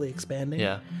constantly expanding.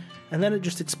 Yeah. And then it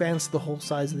just expands to the whole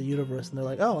size of the universe, and they're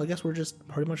like, oh, I guess we're just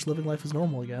pretty much living life as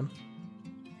normal again.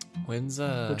 When's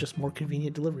with just more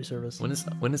convenient delivery service.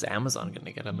 When is Amazon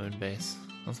gonna get a moon base?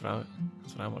 That's what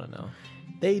I want to know.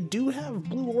 They do have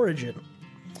Blue Origin.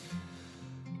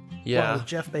 Yeah. Well,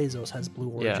 Jeff Bezos has Blue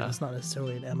Origin. Yeah. It's not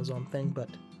necessarily an Amazon thing,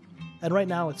 and right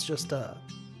now it's just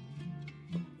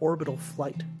orbital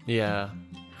flight. Yeah.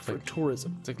 For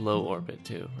tourism. It's like low orbit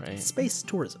too, right? Space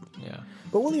tourism. Yeah.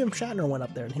 But William Shatner went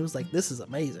up there and he was like, "This is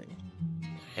amazing."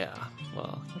 Yeah.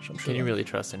 Well, sure can you really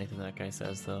trust anything that guy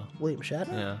says, though? William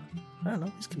Shatner? Yeah. I don't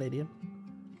know. He's Canadian.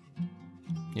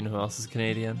 You know who else is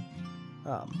Canadian?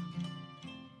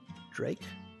 Drake.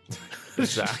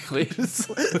 Exactly.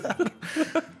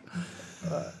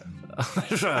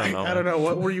 I don't know.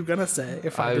 What were you gonna say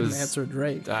if I didn't answer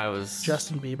Drake? I was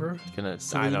Justin Bieber.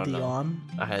 Celine Dion.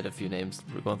 I had a few names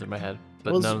going through my head,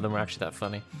 but none of them were actually that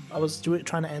funny. I was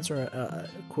trying to answer a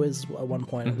quiz at one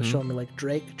point. It was showing me like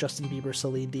Drake, Justin Bieber,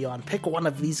 Celine Dion. Pick one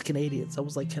of these Canadians. I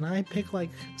was like, can I pick like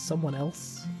someone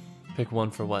else? Pick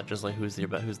one for what? Just like who's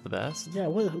the best? Yeah.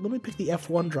 Let me pick the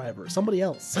F1 driver. Somebody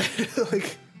else.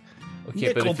 Like.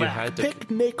 Okay, Nickelback. But if you had to pick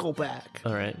Nickelback.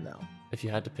 All right. No. If you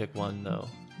had to pick one though,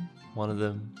 one of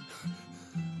them.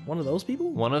 One of those people?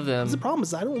 One of them. The problem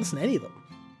is I don't listen to any of them.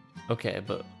 Okay,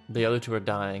 but the other two are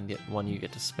dying. Get one you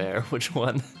get to spare. Which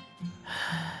one?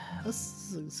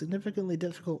 That's a significantly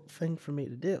difficult thing for me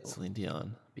to do. Celine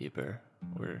Dion, Bieber,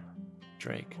 or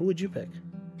Drake. Who would you pick?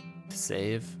 To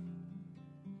save?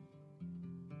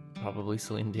 Probably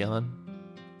Celine Dion.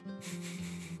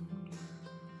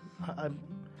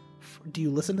 Do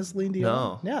you listen to Celine Dion?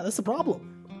 No. Yeah, that's the problem.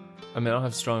 I mean, I don't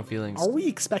have strong feelings. Are we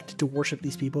expected to worship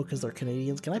these people because they're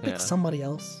Canadians? Can I pick somebody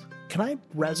else? Can I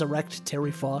resurrect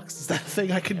Terry Fox? Is that a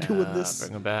thing I can do with this?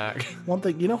 Bring him back. One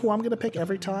thing, you know who I'm going to pick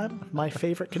every time? My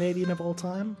favorite Canadian of all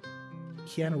time?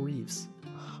 Keanu Reeves.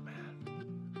 Oh, man.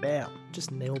 Bam.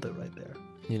 Just nailed it right there.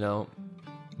 You know,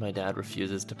 my dad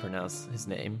refuses to pronounce his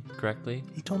name correctly.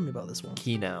 He told me about this one.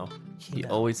 Keanu. He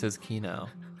always says Keanu.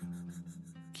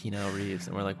 Keanu Reeves.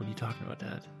 And we're like, what are you talking about,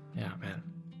 Dad? Yeah, man.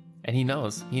 And he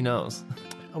knows.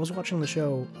 I was watching the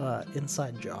show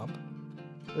Inside Job.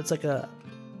 It's like a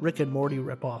Rick and Morty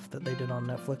ripoff that they did on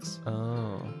Netflix.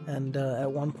 Oh. And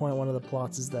at one point, one of the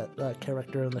plots is that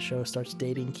character in the show starts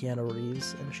dating Keanu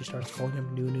Reeves, and she starts calling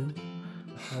him Nunu.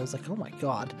 And I was like, oh my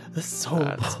god, this is so...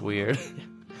 That's weird.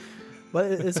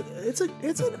 But it's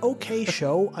an okay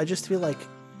show. I just feel like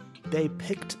they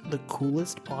picked the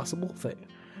coolest possible thing.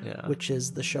 Yeah. Which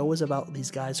is the show is about these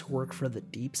guys who work for the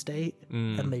deep state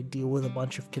and they deal with a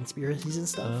bunch of conspiracies and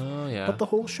stuff. Oh, yeah. But the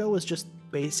whole show is just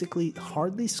basically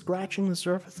hardly scratching the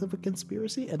surface of a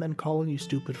conspiracy and then calling you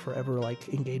stupid for ever like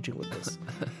engaging with this.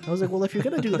 I was like, well, if you're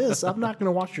going to do this, I'm not going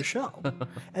to watch your show.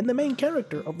 And the main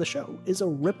character of the show is a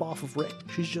ripoff of Rick.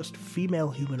 She's just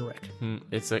female human Rick.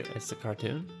 It's a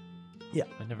cartoon? Yeah.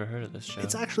 I never heard of this show.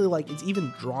 It's actually like, it's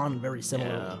even drawn very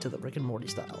similarly to the Rick and Morty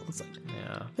style. It's like,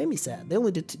 made me sad.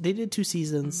 They did 2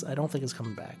 seasons. I don't think it's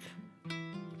coming back.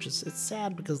 It's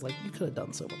sad because like you could have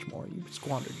done so much more. You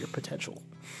squandered your potential.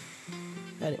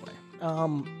 Anyway,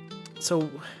 so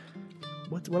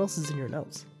what else is in your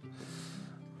notes?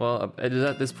 Well, it is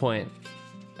at this point,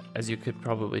 as you could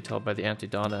probably tell by the Auntie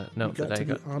Donna note that I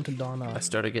got. Auntie Donna. I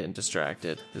started getting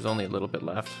distracted. There's only a little bit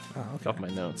left of my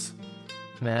notes.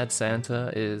 Mad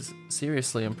Santa is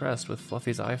seriously impressed with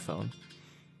Fluffy's iPhone,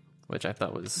 which I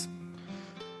thought was...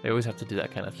 They always have to do that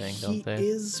kind of thing, don't they? He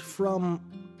is from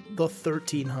the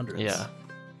 1300s. Yeah.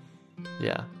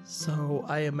 Yeah. So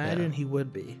I imagine he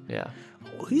would be. Yeah.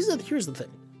 Here's the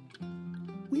thing.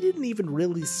 We didn't even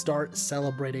really start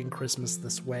celebrating Christmas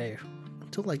this way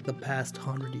until like the past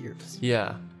 100 years.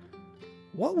 Yeah.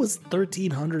 What was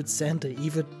 1300 Santa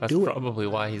even doing? That's probably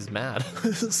why he's mad.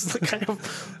 This is like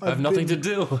I have nothing to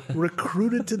do.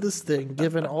 Recruited to this thing,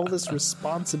 given all this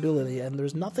responsibility, and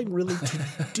there's nothing really to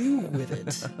do with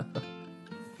it.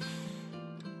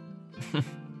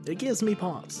 It gives me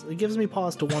pause. It gives me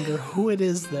pause to wonder who it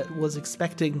is that was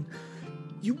expecting.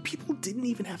 You people didn't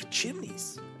even have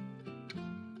chimneys.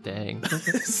 Dang.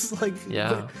 It's like,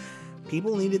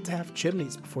 people needed to have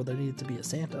chimneys before there needed to be a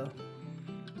Santa.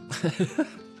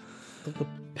 The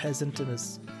peasant in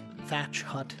his thatch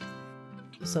hut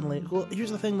suddenly... Well,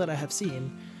 here's the thing that I have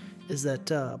seen, is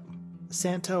that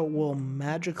Santa will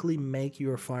magically make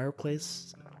your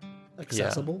fireplace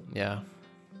accessible. Yeah.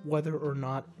 Whether or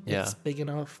not it's big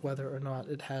enough, whether or not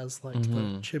it has like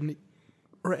the chimney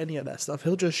or any of that stuff.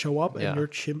 He'll just show up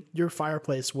and your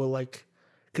fireplace will like...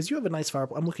 Because you have a nice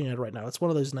fireplace. I'm looking at it right now. It's one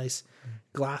of those nice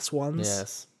glass ones.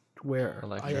 Yes. Where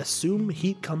Electric. I assume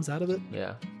heat comes out of it.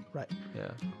 Yeah. Right.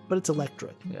 Yeah. But it's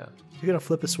electric. Yeah. You're going to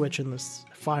flip a switch and this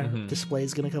fire display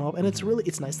is going to come up. And it's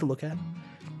nice to look at.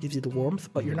 Gives you the warmth,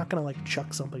 but you're not going to like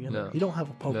chuck something in there. You don't have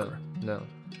a poker. No.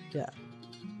 Yeah.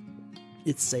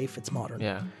 It's safe. It's modern.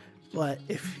 Yeah. But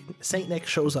if Saint Nick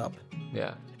shows up,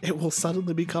 it will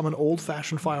suddenly become an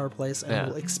old-fashioned fireplace and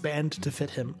will expand to fit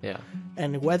him. Yeah.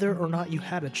 And whether or not you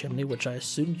had a chimney, which I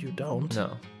assume you don't.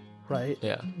 No. Right?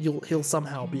 Yeah. He'll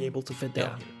somehow be able to fit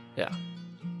down here. Yeah.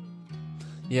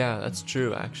 Yeah, that's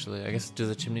true, actually. I guess, does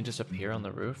the chimney just appear on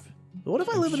the roof? What if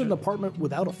I live in an apartment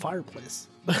without a fireplace?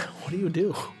 What do you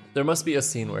do? There must be a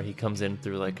scene where he comes in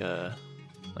through like an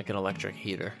electric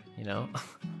heater, you know?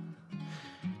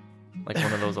 Like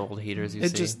one of those old heaters you see.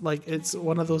 It's just like, it's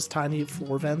one of those tiny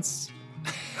floor vents.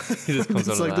 He just comes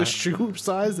out it's of like the shoe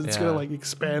size. It's going to like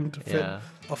expand to fit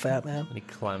a fat man. And he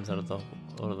climbs out of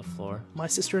the floor. My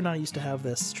sister and I used to have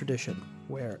this tradition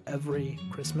where every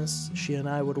Christmas, she and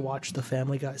I would watch the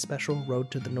Family Guy special, Road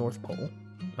to the North Pole.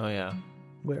 Oh, yeah.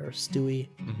 Where Stewie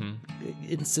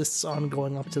insists on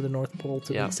going up to the North Pole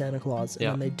to meet Santa Claus.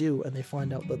 And then they do, and they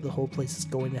find out that the whole place is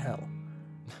going to hell.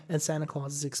 And Santa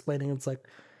Claus is explaining, it's like,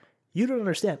 you don't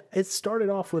understand. It started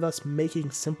off with us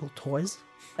making simple toys,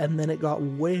 and then it got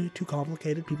way too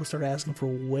complicated. People started asking for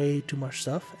way too much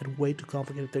stuff and way too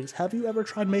complicated things. Have you ever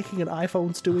tried making an iPhone,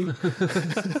 Stewie?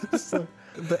 So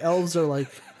the elves are like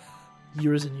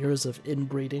years and years of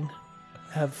inbreeding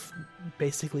have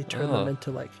basically turned them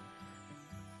into like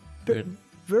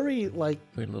very like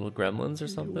weird little gremlins or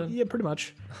something. Yeah, pretty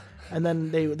much. And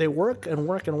then they work and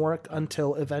work and work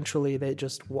until eventually they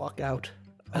just walk out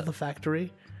of the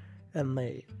factory. And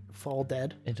they fall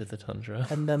dead. Into the tundra.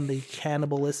 And then the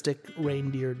cannibalistic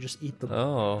reindeer just eat them.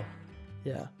 Oh.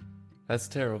 Yeah. That's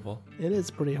terrible. It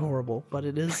is pretty horrible, but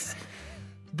it is...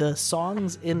 The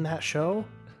songs in that show,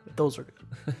 those are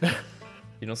good.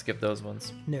 You don't skip those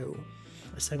ones? No.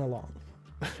 I sang along.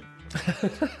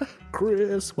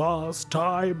 Christmas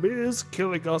time is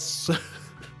killing us.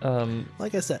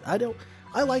 Like I said,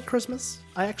 I like Christmas.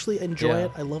 I actually enjoy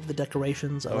it. I love the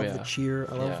decorations. I love the cheer.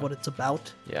 I love what it's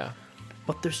about. Yeah.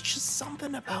 But there's just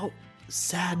something about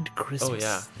sad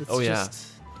Christmas. Oh, yeah.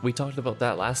 We talked about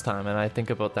that last time, and I think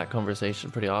about that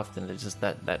conversation pretty often. It's just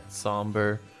that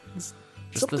somber...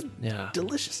 Something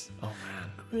delicious. Oh,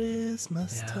 man.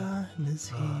 Christmas time is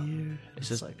here. It's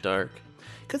just like dark.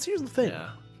 Because here's the thing.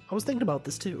 I was thinking about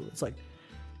this, too. It's like,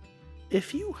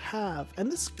 if you have... And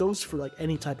this goes for like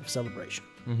any type of celebration.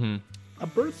 Mm-hmm. A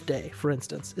birthday, for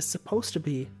instance, is supposed to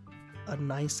be a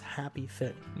nice, happy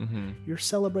thing. Mm-hmm. You're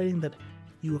celebrating that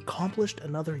you accomplished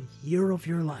another year of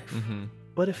your life. Mm-hmm.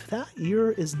 But if that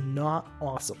year is not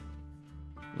awesome,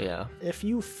 if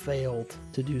you failed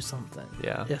to do something,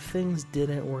 if things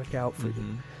didn't work out for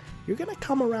you, you're going to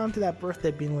come around to that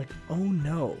birthday being like, oh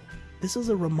no, this is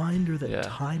a reminder that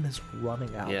time is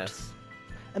running out. Yes.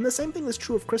 And the same thing is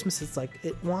true of Christmas. It's like,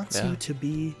 it wants you to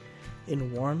be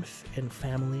in warmth and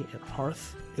family and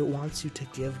hearth. It wants you to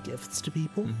give gifts to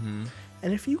people. Mm-hmm.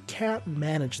 And if you can't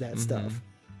manage that stuff,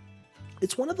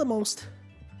 it's one of the most...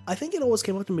 I think it always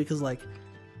came up to me because, like,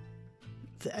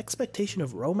 the expectation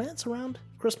of romance around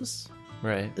Christmas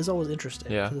is always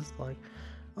interesting. Yeah. Because it's like,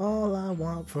 all I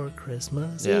want for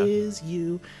Christmas is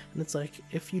you. And it's like,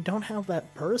 if you don't have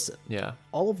that person,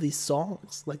 all of these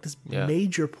songs, like this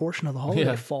major portion of the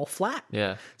holiday, fall flat.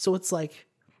 Yeah. So it's like,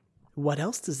 what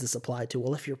else does this apply to?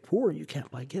 Well, if you're poor, you can't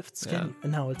buy gifts, can you?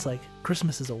 And now it's like,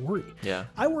 Christmas is a worry. Yeah.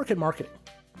 I work in marketing.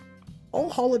 All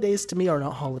holidays to me are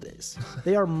not holidays.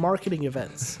 They are marketing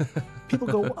events. People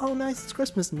go, oh, nice, it's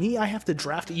Christmas. Me, I have to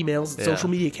draft emails and social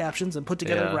media captions and put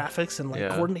together graphics and like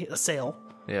coordinate a sale.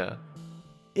 Yeah.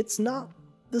 It's not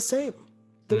the same.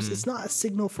 It's not a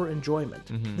signal for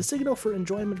enjoyment. The signal for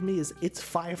enjoyment to me is it's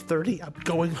 5:30, I'm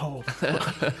going home.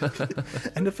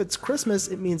 And if it's Christmas,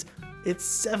 it means it's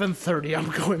 7:30, I'm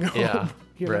going home.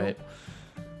 Yeah, right.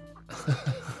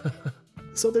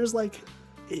 So there's like,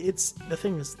 the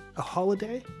thing is, a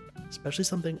holiday, especially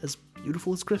something as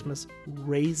beautiful as Christmas,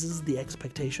 raises the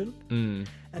expectation.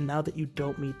 And now that you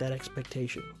don't meet that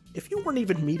expectation, if you weren't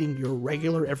even meeting your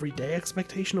regular everyday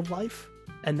expectation of life,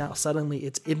 and now suddenly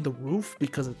it's in the roof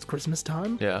because it's Christmas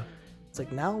time, it's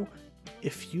like now,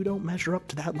 if you don't measure up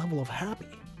to that level of happy,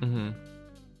 Mm-hmm.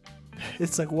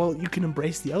 It's like, well, you can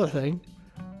embrace the other thing.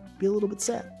 Be a little bit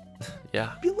sad.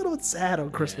 Yeah. Be a little bit sad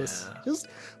on Christmas. Yeah. Just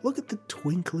look at the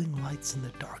twinkling lights in the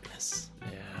darkness.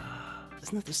 Yeah.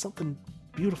 Isn't that there's something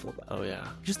beautiful about it? Oh yeah.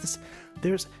 Just this.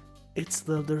 There's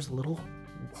little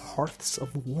hearths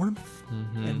of warmth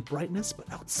and brightness,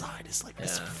 but outside is like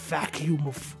this vacuum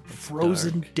of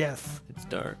frozen death. It's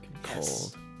dark and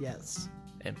cold. Yes.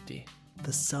 Empty.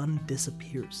 The sun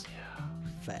disappears. Yeah.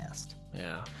 Fast.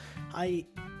 Yeah. I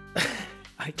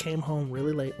came home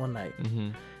really late one night,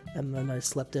 and then I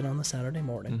slept in on the Saturday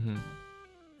morning.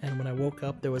 And when I woke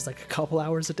up, there was like a couple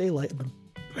hours of daylight, and then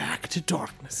back to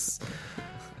darkness.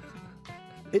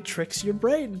 It tricks your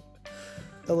brain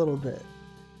a little bit.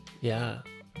 Yeah.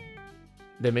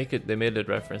 They made a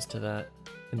reference to that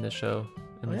in the show,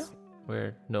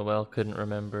 where Noel couldn't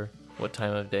remember what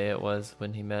time of day it was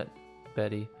when he met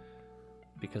Betty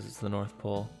because it's the North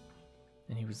Pole.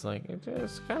 And he was like,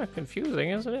 it's kind of confusing,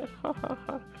 isn't it? Ha ha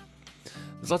ha.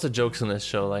 There's lots of jokes in this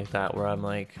show like that where I'm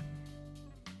like,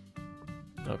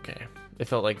 okay. It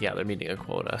felt like, they're meeting a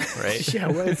quota, right? Yeah,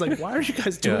 right. It's like, why are you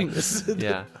guys doing this?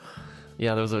 Yeah.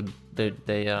 Yeah, there was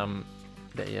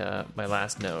my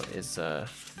last note is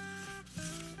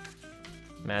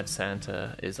Mad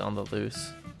Santa is on the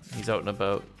loose. He's out and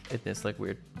about in this like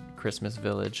weird Christmas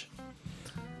village,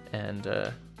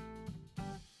 and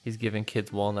he's giving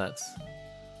kids walnuts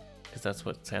because that's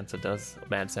what Santa does.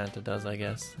 Mad Santa does, I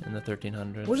guess, in the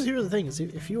 1300s. Well, here's the thing: is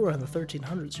if you were in the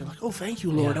 1300s, you're like, "Oh, thank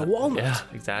you, Lord, a walnut." Yeah,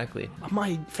 exactly.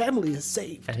 My family is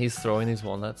saved. And he's throwing these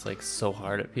walnuts like so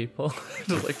hard at people,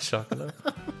 just like shocking them.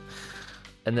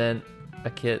 And then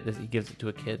he gives it to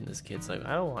a kid, and this kid's like,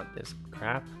 "I don't want this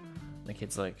crap." And the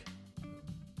kid's like,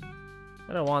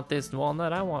 "I don't want this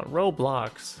walnut. I want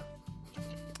Roblox."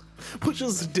 Which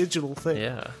is a digital thing.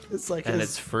 Yeah. It's like, and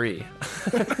it's free.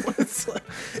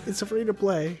 it's free to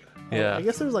play. Yeah. I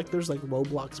guess there's like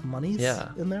Roblox monies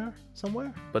in there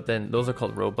somewhere. But then those are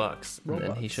called Robux. And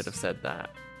then he should have said that.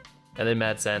 And then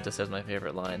Mad Santa says my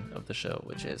favorite line of the show,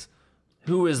 which is,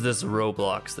 "Who is this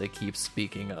Roblox they keep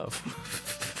speaking of?"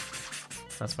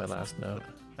 That's my last note.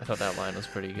 I thought that line was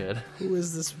pretty good. Who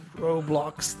is this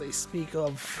Roblox they speak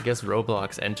of? I guess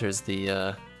Roblox enters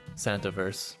the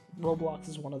Santaverse. Roblox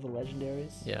is one of the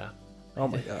legendaries. Yeah. Oh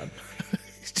my god.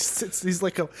 He's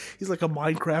like a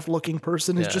Minecraft looking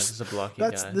person. He's just a blocky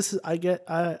guy.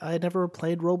 I never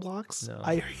played Roblox. No.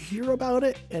 I hear about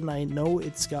it and I know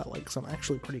it's got like some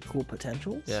actually pretty cool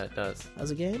potentials. Yeah, it does.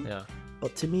 As a game. Yeah.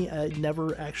 But to me, I would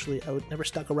never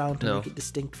stuck around to make it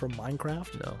distinct from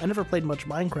Minecraft. No. I never played much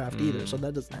Minecraft either, so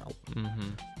that doesn't help.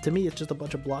 To me, it's just a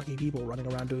bunch of blocky people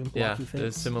running around doing blocky things.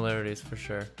 There's similarities for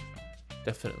sure.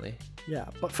 Definitely. Yeah,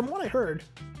 but from what I heard,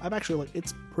 I'm actually like,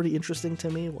 it's pretty interesting to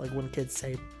me, like when kids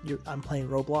say, I'm playing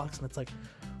Roblox, and it's like,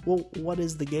 well, what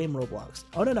is the game Roblox?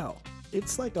 Oh, no.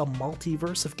 It's like a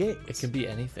multiverse of games. It can be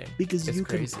anything. Because you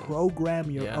can program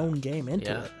your own game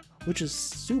into it, which is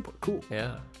super cool.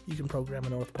 Yeah. You can program a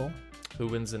North Pole. Who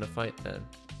wins in a fight then?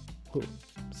 Who?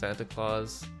 Santa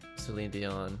Claus, Celine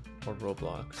Dion, or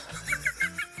Roblox?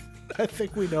 I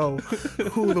think we know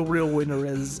who the real winner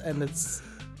is, and it's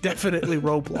definitely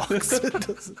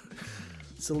Roblox.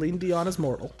 Celine Dion is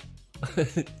mortal.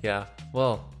 Yeah,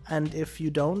 well. And if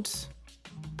you don't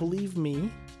believe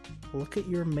me, look at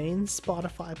your main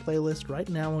Spotify playlist right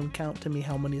now and count to me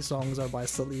how many songs are by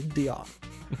Celine Dion.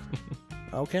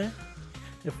 Okay?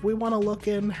 If we want to look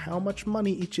in how much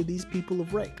money each of these people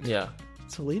have raked,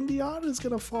 Celine Dion is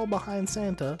going to fall behind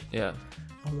Santa. Yeah.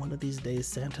 And one of these days,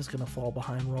 Santa's going to fall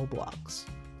behind Roblox.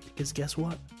 Because guess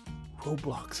what?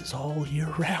 Roblox is all year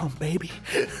round, baby.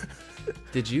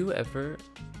 Did you ever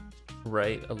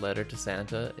write a letter to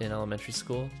Santa in elementary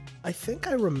school? I think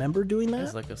I remember doing that. It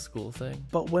was like a school thing.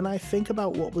 But when I think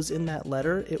about what was in that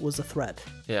letter, it was a threat.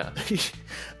 Yeah.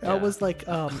 I was like,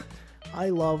 I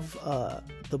love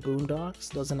the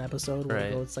Boondocks does an episode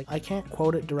where it's like, I can't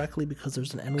quote it directly because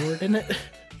there's an N-word in it.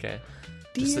 Okay.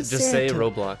 Just say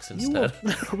Roblox instead.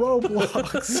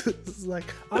 Roblox. It's like,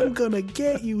 I'm going to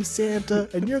get you, Santa,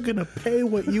 and you're going to pay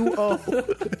what you owe.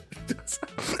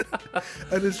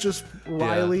 And it's just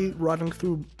Riley running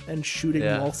through and shooting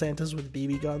mall Santas with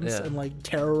BB guns and like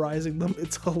terrorizing them.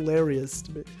 It's hilarious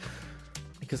to me.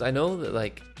 Because I know that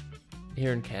like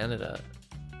here in Canada,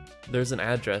 there's an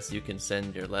address you can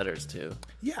send your letters to.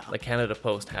 Yeah. Like Canada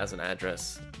Post has an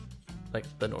address, like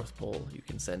the North Pole, you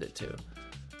can send it to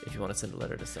if you want to send a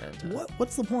letter to Santa.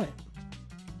 What's the point?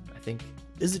 I think...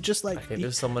 Is it just like... I think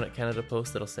there's someone at Canada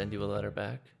Post that'll send you a letter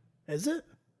back. Is it?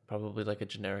 Probably like a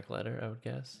generic letter, I would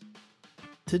guess.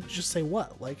 To just say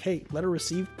what? Like, hey, letter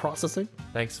received, processing?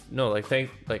 Thanks. No, like,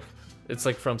 It's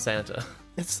like from Santa.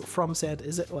 It's from Santa.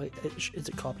 Is it like, is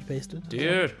it copy pasted?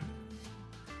 Dear,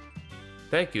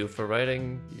 thank you for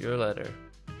writing your letter.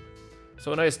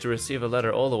 So nice to receive a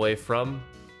letter all the way from...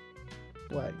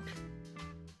 Blank.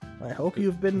 I hope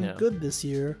you've been good this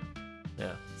year.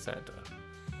 Yeah, Santa.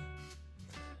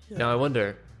 Yeah. Now I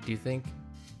wonder, do you think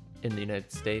in the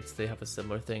United States they have a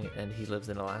similar thing and he lives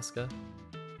in Alaska?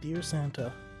 Dear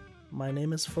Santa, my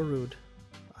name is Farood.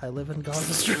 I live in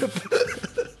Gaza Strip.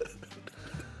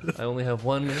 I only have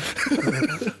one.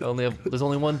 There's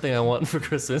only one thing I want for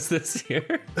Christmas this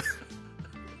year.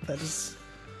 That is.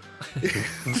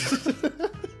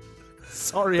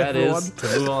 Sorry, everyone. That is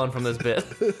to move on from this bit.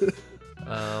 Do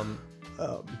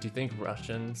you think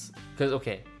Russians? Because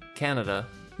Canada.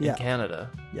 In Canada.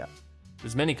 Yeah.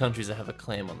 There's many countries that have a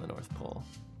claim on the North Pole.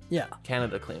 Yeah.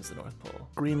 Canada claims the North Pole.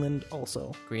 Greenland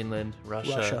also. Greenland,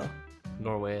 Russia.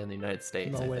 Norway, and the United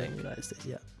States. Norway and the United States.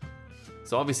 Yeah.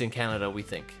 So obviously in Canada, we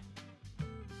think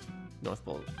North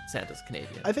Pole Santa's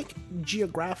Canadian. I think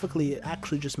geographically, it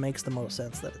actually just makes the most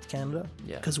sense that it's Canada.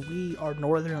 Yeah. Because our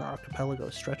northern archipelago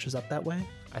stretches up that way.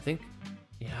 I think,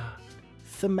 yeah.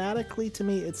 Thematically, to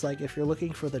me, it's like if you're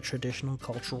looking for the traditional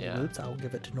cultural roots, I'll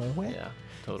give it to Norway. Yeah,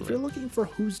 totally. If you're looking for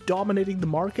who's dominating the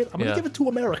market, I'm going to give it to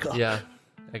America. Yeah.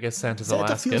 I guess Santa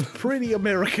Alaskan. Feels pretty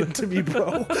American to me,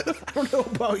 bro. I don't know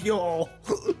about y'all,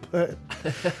 but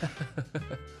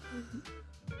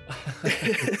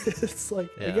it's like,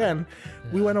 again,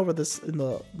 we went over this in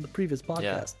the previous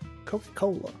podcast.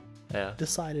 Coca-Cola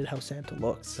decided how Santa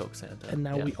looks. Coke Santa. And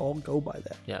now we all go by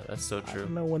that. Yeah, that's so true. I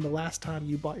don't know when the last time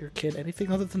you bought your kid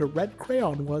anything other than a red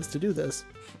crayon was to do this.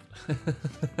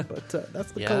 But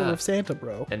that's the color of Santa,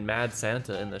 bro. And Mad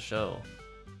Santa in the show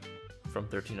from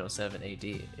 1307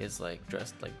 AD is like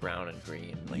dressed like brown and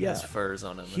green, like has furs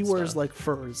on him. He wears like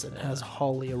furs and has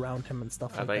holly around him and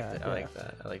stuff like that. I like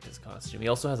that. I like his costume. He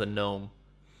also has a gnome,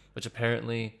 which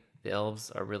apparently the elves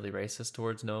are really racist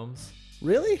towards gnomes.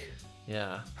 Really?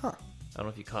 Yeah. Huh. I don't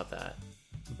know if you caught that,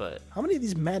 but how many of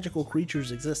these magical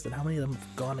creatures exist and how many of them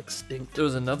have gone extinct? There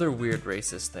was another weird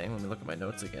racist thing. Let me look at my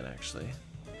notes again, actually,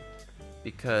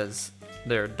 because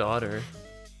their daughter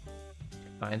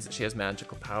finds that she has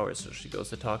magical powers, so she goes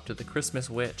to talk to the Christmas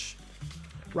witch.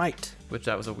 Right. Which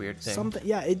that was a weird thing.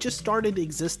 It just started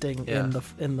existing in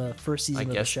the first season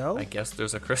of the show. I guess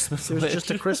there's a Christmas witch. There's just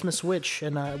a Christmas witch,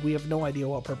 and we have no idea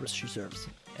what purpose she serves.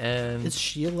 And is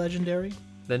she a legendary?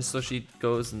 Then so she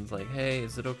goes and's like, hey,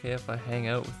 is it okay if I hang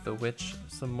out with the witch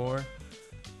some more?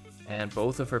 And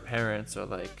both of her parents are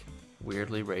like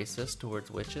weirdly racist towards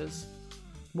witches.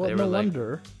 Well, no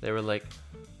wonder. They were like,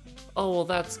 oh, well,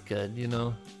 that's good,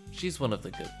 she's one of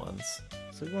the good ones.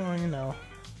 So, well,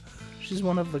 she's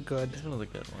one of the good. She's one of the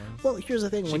good ones. Well, here's the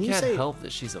thing. She can't help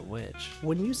that she's a witch.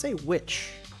 When you say witch,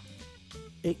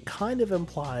 it kind of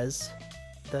implies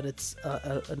that it's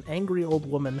an angry old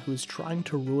woman who's trying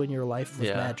to ruin your life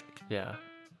with magic. Yeah.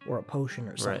 Or a potion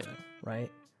or something,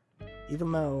 right?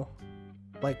 Even though,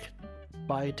 like,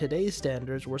 by today's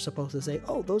standards, we're supposed to say,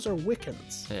 oh, those are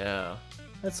Wiccans. Yeah.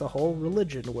 That's a whole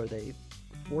religion where they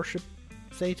worship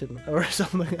Satan or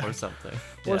something.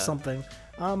 Or something.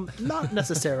 Not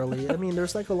necessarily. I mean,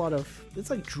 there's like a lot of... It's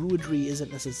like Druidry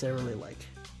isn't necessarily like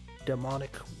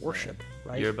demonic worship,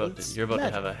 right? You're about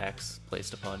to have a hex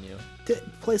placed upon you.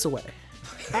 Place away.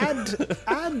 Add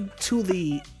to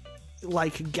the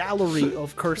gallery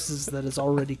of curses that is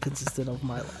already consistent of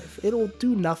my life. It'll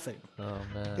do nothing. Oh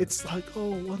man. It's like,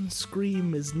 one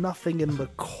scream is nothing in the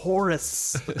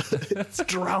chorus. It's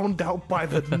drowned out by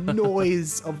the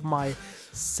noise of my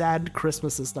sad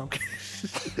Christmases. No,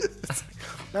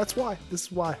 that's why. This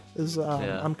is why.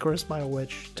 I'm cursed by a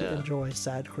witch to enjoy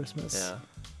sad Christmas.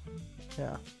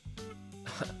 Yeah.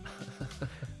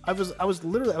 I was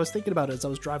thinking about it as I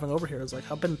was driving over here. I was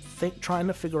like, I've been trying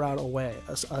to figure out a way,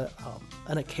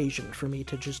 an occasion for me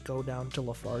to just go down to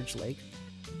Lafarge Lake,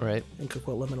 right, in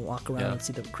Coquitlam and walk around and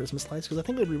see the Christmas lights, because I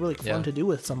think it would be really fun to do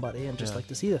with somebody and just like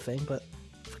to see the thing. But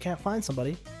if I can't find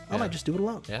somebody, I might just do it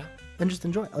alone. Yeah, and just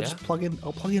enjoy it.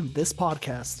 I'll plug in this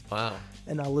podcast. Wow.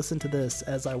 And I'll listen to this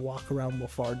as I walk around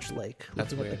Lafarge Lake.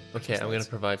 That's weird. Okay, I'm going to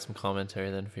provide some commentary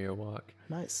then for your walk.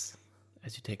 Nice.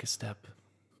 As you take a step.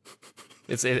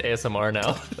 It's ASMR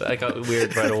now. I got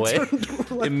weird right away.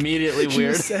 Immediately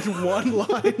weird. You said one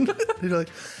line. You're like,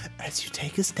 as you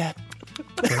take a step.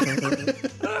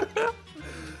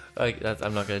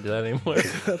 I'm not going to do that anymore.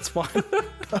 That's fine.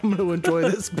 I'm going to enjoy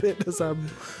this bit as I'm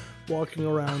walking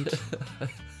around.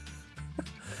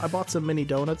 I bought some mini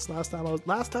donuts last time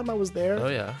I was there. Oh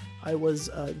yeah. I was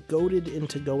goaded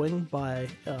into going by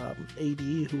AD,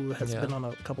 who has been on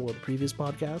a couple of the previous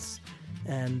podcasts,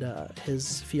 and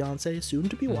his fiance, soon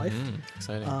to be wife.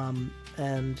 Exciting.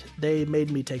 And they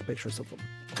made me take pictures of them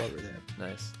while we were there.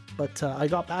 Nice. But I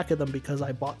got back at them because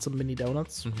I bought some mini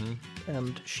donuts,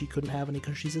 and she couldn't have any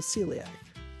because she's a celiac.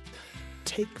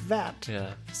 Take that.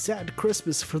 Yeah. Sad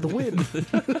Christmas for the win.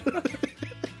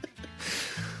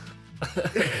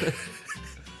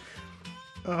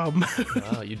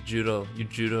 Wow, you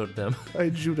judoed them. I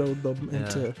judoed them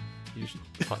into... You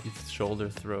shoulder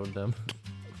throwed them.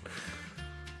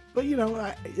 But, you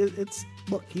know,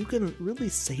 look, you can really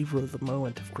savor the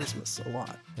moment of Christmas a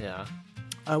lot. Yeah.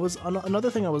 Another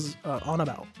thing I was on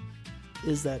about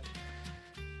is that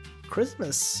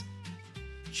Christmas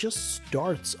just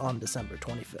starts on December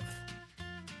 25th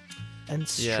and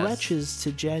stretches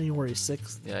to January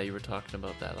 6th. Yeah, you were talking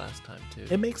about that last time too.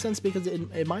 It makes sense because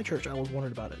in my church I was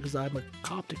wondering about it because I'm a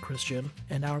Coptic Christian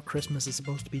and our Christmas is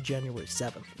supposed to be January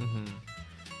 7th.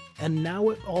 And now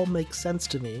it all makes sense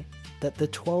to me that the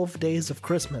 12 days of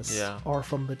Christmas are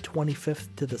from the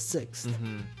 25th to the 6th.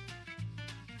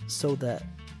 So that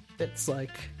it's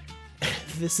like,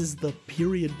 this is the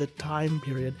time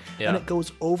period, and it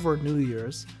goes over New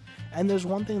Year's. And there's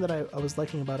one thing that I was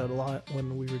liking about it a lot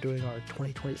when we were doing our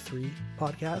 2023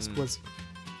 podcast was,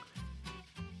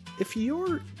 if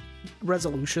your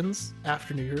resolutions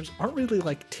after New Year's aren't really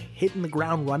like hitting the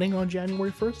ground running on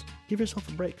January 1st, give yourself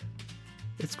a break.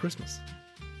 It's Christmas.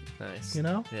 Nice. You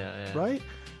know? Yeah. Right?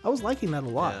 I was liking that a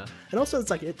lot. Yeah. And also it's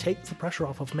like it takes the pressure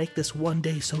off of make this one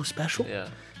day so special. Yeah.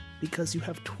 Because you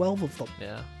have 12 of them.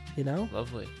 Yeah. You know?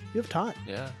 Lovely. You have time.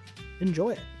 Yeah.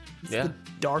 Enjoy it. It's the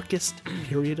darkest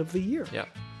period of the year. Yeah.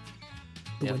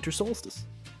 The winter solstice.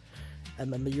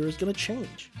 And then the year is going to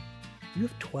change. You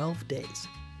have 12 days.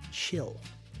 Chill.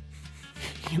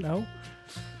 You know?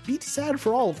 Be sad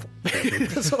for all of them.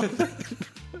 So,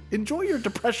 enjoy your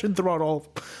depression throughout all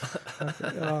of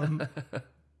them.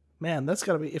 Man, that's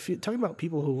got to be... If you're talking about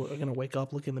people who are going to wake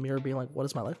up, look in the mirror, being like, what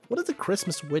is my life? What does a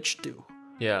Christmas witch do?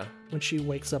 Yeah. When she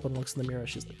wakes up and looks in the mirror,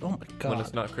 she's like, oh my God. When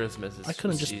it's not Christmas, I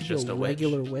couldn't just be a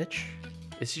regular witch.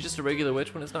 Is she just a regular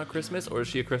witch when it's not Christmas, or is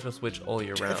she a Christmas witch all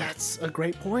year round? That's a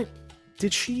great point.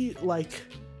 Did she, like,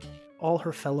 all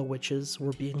her fellow witches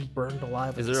were being burned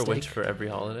alive? Is there a witch for every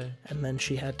holiday? And then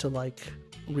she had to, like,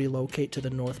 relocate to the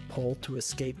North Pole to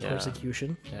escape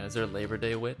persecution? Yeah, is there a Labor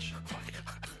Day witch? Oh my God.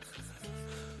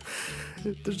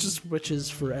 There's just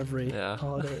witches for every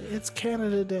holiday. It's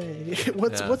Canada Day.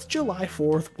 What's July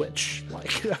 4th witch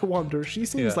like? I wonder. She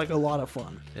seems like a lot of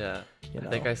fun. Yeah. You know?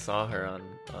 I think I saw her on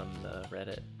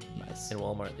Reddit. Nice. In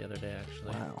Walmart the other day,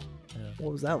 actually. Wow. Yeah.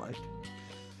 What was that like?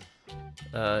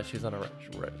 She's on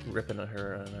ripping on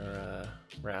her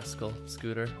Rascal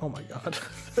scooter. Oh my God.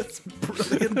 That's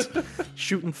brilliant.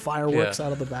 Shooting fireworks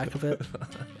out of the back of it.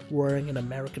 Wearing an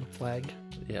American flag.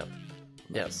 Yep.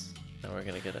 Nice. Yep. Now we're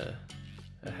going to get a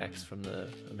hex from the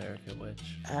American witch.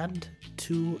 Add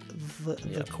to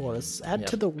the chorus. Add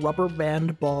to the rubber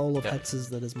band ball of hexes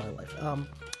that is my life.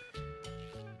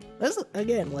 That's,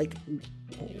 again, like,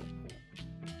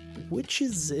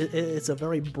 witches, it's a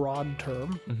very broad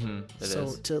term. It so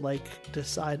is. To, like,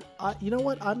 decide, you know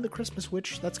what, I'm the Christmas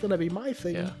witch, that's going to be my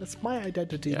thing. Yeah. That's my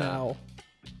identity now.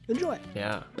 Enjoy it.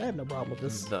 Yeah. I have no problem with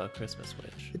this. The Christmas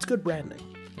witch. It's good branding.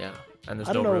 Yeah. And there's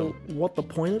I don't know what the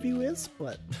point of view is,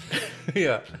 but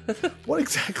what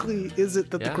exactly is it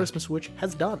that the Christmas witch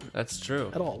has done? That's true.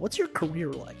 At all. What's your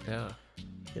career like? Yeah.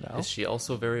 You know? Is she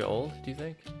also very old, do you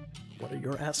think? What are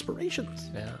your aspirations?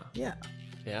 Yeah. Yeah.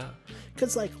 Yeah.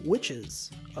 Because, like,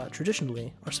 witches,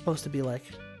 traditionally, are supposed to be, like,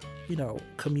 you know,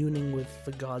 communing with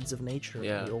the gods of nature.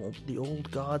 Yeah. The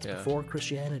old gods before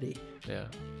Christianity. Yeah.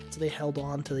 So they held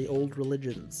on to the old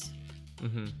religions.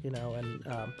 You know, and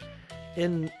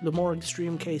in the more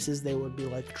extreme cases, they would be,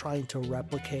 like, trying to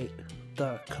replicate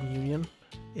the communion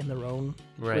in their own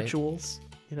rituals.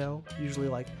 You know, usually,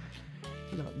 like,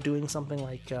 you know, doing something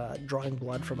like drawing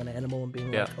blood from an animal and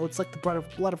being like, oh, it's like the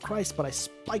blood of Christ, but I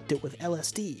spiked it with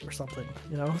LSD or something.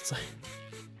 You know, it's like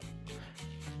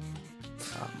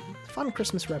fun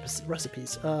Christmas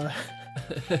recipes.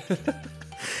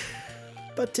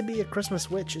 But to be a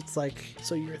Christmas witch, it's like,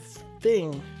 so your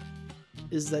thing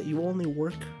is that you only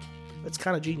work. It's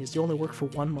kind of genius. You only work for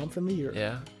 1 month in the year.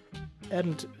 Yeah.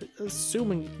 And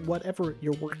assuming whatever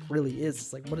your work really is,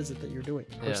 it's like, what is it that you're doing?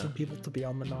 Forcing people to be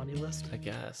on the naughty list? I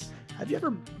guess. Have you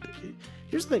ever...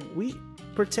 Here's the thing. We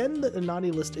pretend that a naughty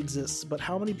list exists, but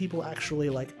how many people actually,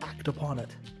 like, act upon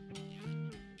it?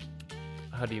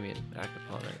 How do you mean, act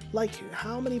upon it? Like,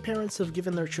 how many parents have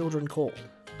given their children coal?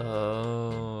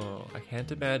 Oh, I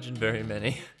can't imagine very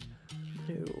many.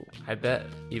 No. I bet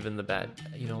even the bad...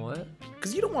 You know what?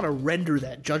 Because you don't want to render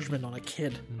that judgment on a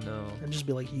kid. No. And just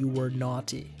be like, you were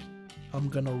naughty. I'm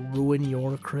going to ruin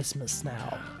your Christmas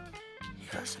now.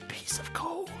 Here's a piece of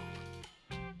coal.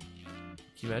 Can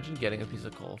you imagine getting a piece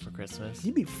of coal for Christmas?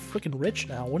 You'd be freaking rich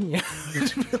now, wouldn't you?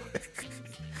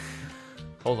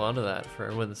 Hold on to that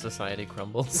for when the society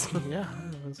crumbles. Yeah.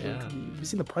 Yeah. Like, have you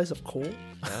seen the price of coal?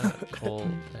 Yeah, coal.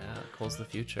 Yeah, coal's the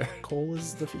future. Coal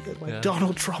is the future. Like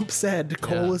Donald Trump said,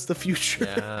 coal is the future.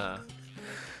 Yeah.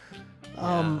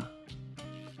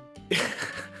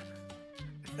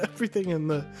 Everything in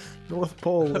the North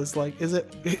Pole is like,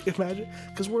 imagine,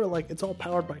 because we're like, it's all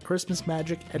powered by Christmas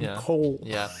magic and coal.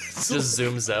 Yeah. So, just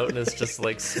zooms out and it's just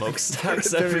like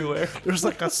smokestacks everywhere. There's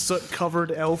like a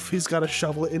soot-covered elf. He's got to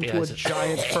shovel it into a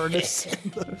giant furnace.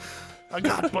 I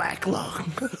got black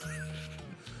lung.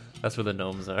 That's where the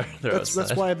gnomes are.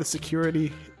 That's why the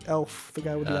security elf, the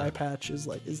guy with the eye patch, is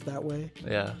that way.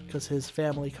 Yeah. Because his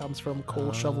family comes from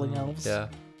coal shoveling elves. Yeah.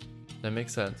 That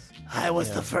makes sense. I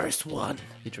was the first one.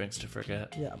 He drinks to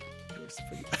forget. Yeah.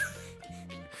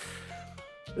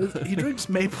 He drinks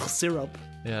maple syrup.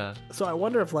 Yeah. So I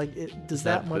wonder if does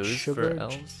that much sugar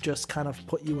elves? just kind of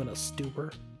put you in a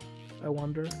stupor? I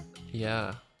wonder.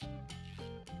 Yeah.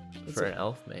 For an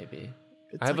elf, maybe.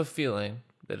 I have a feeling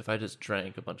that if I just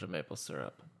drank a bunch of maple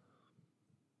syrup,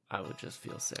 I would just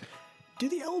feel sick. Do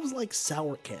the elves like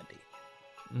sour candy?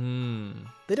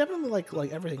 They definitely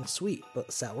like everything sweet,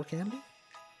 but sour candy?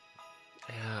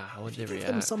 Yeah, how would they react?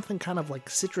 Give them something kind of like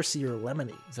citrusy or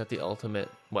lemony. Is that the ultimate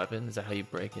weapon? Is that how you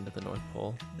break into the North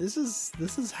Pole? This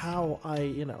is how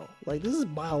I, this is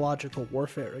biological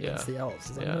warfare against the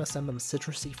elves. I'm gonna send them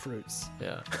citrusy fruits.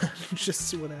 Yeah. Just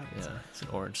see what happens. Yeah, it's an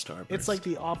orange starburst. It's like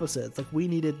the opposite. It's like we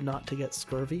needed not to get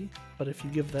scurvy, but if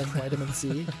you give them vitamin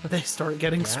C, they start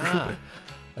getting scurvy.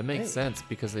 That makes sense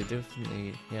because they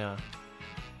definitely,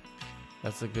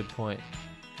 That's a good point.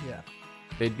 Yeah.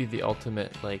 They'd be the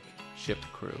ultimate, ship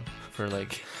crew for,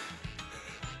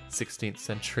 16th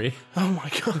century. Oh, my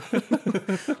God.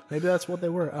 Maybe that's what they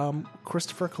were.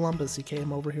 Christopher Columbus, he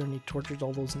came over here and he tortured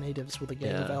all those natives with a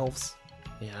gang of elves.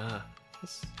 Yeah.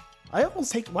 Why do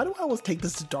I always take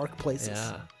this to dark places?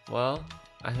 Yeah. Well,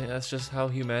 I think that's just how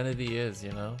humanity is,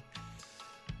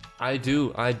 I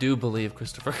do believe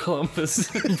Christopher Columbus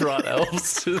brought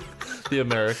elves to the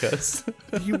Americas.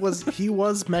 He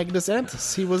was Magnus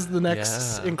Antus. He was the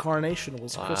next incarnation.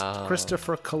 Was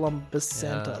Christopher Columbus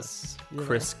Santos.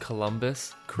 Chris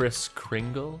Columbus? Chris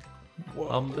Kringle?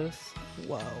 Columbus?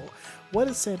 Wow. What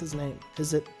is Santa's name?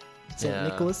 Is it St.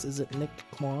 Nicholas? Is it Nick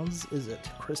Claus? Is it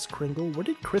Chris Kringle? Where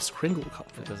did Chris Kringle come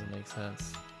from? It doesn't make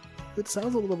sense. It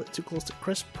sounds a little bit too close to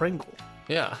Chris Pringle.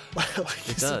 Yeah.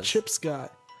 He's a chips guy.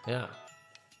 Yeah.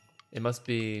 It must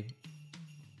be...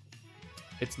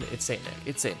 It's Saint Nick.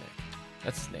 It's Saint Nick.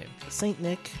 That's his name. Saint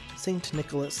Nick. Saint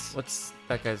Nicholas. What's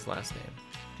that guy's last name?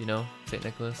 Do you know? Saint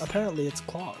Nicholas? Apparently it's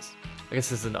Claus. I guess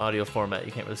this is an audio format.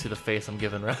 You can't really see the face I'm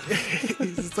giving, right?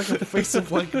 It's like a face of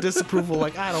disapproval.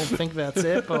 I don't think that's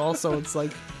it. But also it's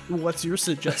like, what's your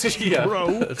suggestion,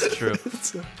 bro? That's true.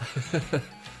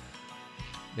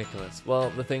 Nicholas. Well,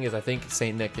 the thing is, I think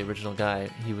Saint Nick, the original guy,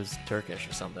 he was Turkish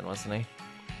or something, wasn't he?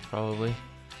 Probably.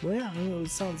 Well, yeah, it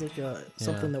sounds like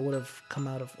something that would have come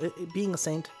out of it. Being a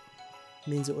saint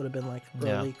means it would have been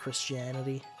early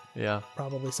Christianity. Yeah.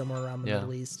 Probably somewhere around the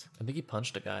Middle East. I think he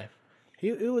punched a guy.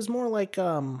 It was more like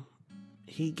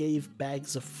he gave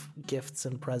bags of gifts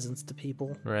and presents to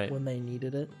people when they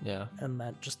needed it. Yeah. And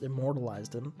that just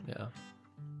immortalized him. Yeah.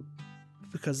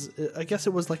 Because I guess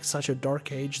it was such a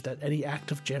dark age that any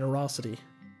act of generosity.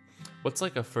 What's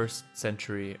a first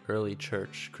century early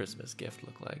church Christmas gift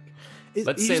look like?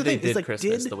 Let's say they did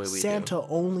Christmas the way we do. Did Santa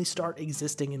only start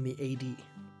existing in the AD?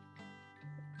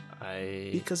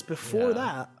 Because before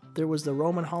that, there was the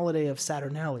Roman holiday of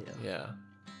Saturnalia. Yeah.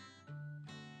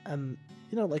 And,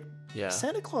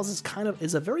 Santa Claus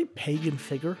is a very pagan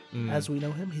figure as we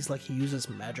know him. He uses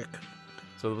magic.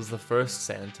 So it was the first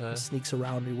Santa. He sneaks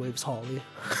around, he waves holly.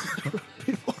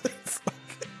 People,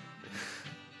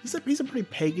 he's a pretty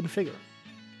pagan figure,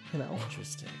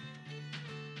 Interesting.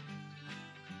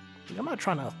 I'm not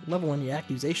trying to level any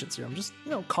accusations here. I'm just,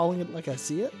 calling it like I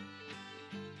see it.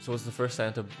 So was the first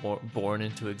Santa born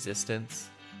into existence?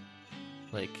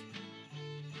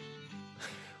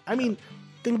 I mean,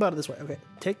 think about it this way.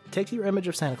 Okay, take your image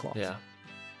of Santa Claus. Yeah.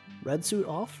 Red suit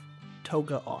off,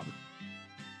 toga on.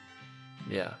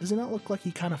 Yeah. Does it not look like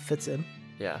he kind of fits in?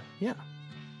 Yeah. Yeah.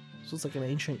 So it's like an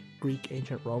ancient Greek,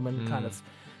 ancient Roman kind of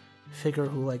figure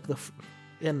who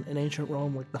in ancient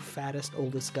Rome, like the fattest,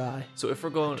 oldest guy. So if we're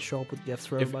going to show up with gifts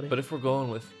for everybody. But if we're going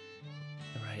with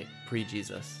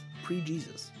pre-Jesus.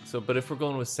 But if we're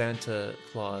going with Santa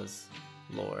Claus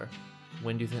lore,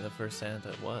 when do you think the first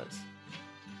Santa was?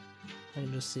 I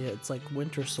can just see it. It's like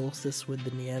winter solstice with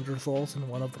the Neanderthals, and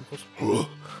one of them goes,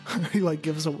 he like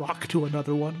gives a rock to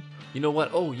another one. You know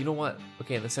what? Oh, you know what?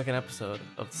 Okay, in the second episode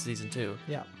of season 2,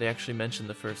 they actually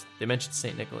mentioned they mentioned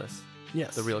Saint Nicholas.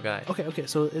 Yes. The real guy. Okay,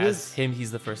 so it As is him,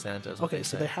 he's the first Santa. Okay,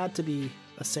 so there had to be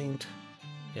a saint,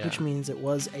 which means it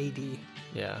was AD.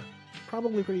 Yeah.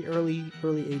 Probably pretty early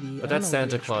AD. But that's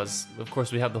Santa Claus. Of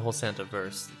course, we have the whole Santa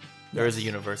verse. There is a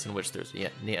universe in which there's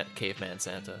caveman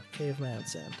Santa. Caveman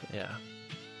Santa. Yeah.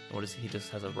 What is he?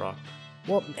 Just has a rock.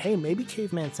 Well, hey, maybe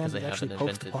Caveman Santa is actually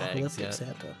post-apocalyptic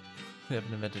Santa. They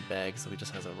haven't invented bags, so he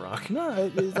just has a rock.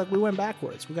 No, it's like we went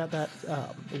backwards. We got that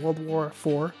World War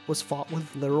IV was fought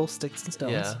with literal sticks and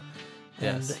stones.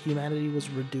 Yeah. And humanity was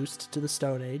reduced to the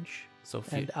Stone Age.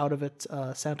 And out of it,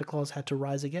 Santa Claus had to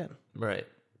rise again. Right.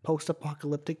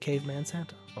 Post-apocalyptic caveman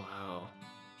Santa. Wow.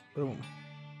 Boom.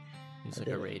 He's like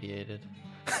irradiated.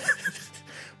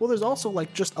 Well, there's also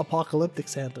like just apocalyptic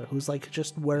Santa who's like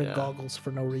just wearing goggles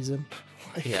for no reason.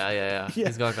 Like, yeah.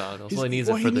 He's got goggles. Well, he needs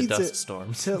it for the dust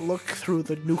storms. To look through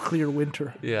the nuclear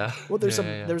winter. Yeah. Well, there's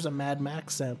a Mad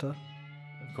Max Santa.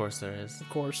 Of course there is. Of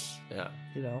course. Yeah.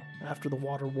 You know, after the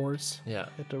water wars. Yeah.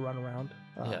 You had to run around.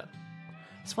 Yeah.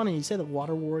 It's funny, you say the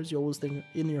water wars, you always think,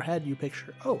 in your head, you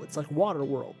picture, it's like Water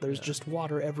World. There's just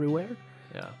water everywhere.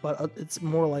 Yeah. But it's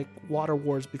more like water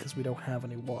wars because we don't have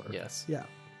any water. Yes. Yeah.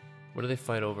 What do they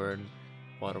fight over in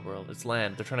Waterworld? It's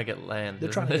land. They're trying to get land. They're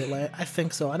trying to get land. I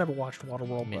think so. I never watched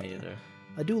Waterworld. Me neither.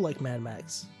 I do like Mad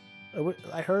Max.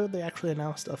 I heard they actually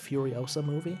announced a Furiosa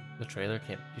movie. The trailer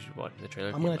came. You should watch the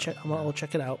trailer. I'm gonna check. I'll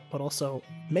check it out. But also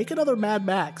make another Mad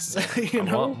Max. I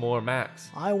want more Max.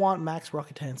 I want Max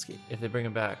Rockatansky. If they bring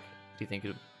him back, do you think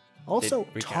it? Also,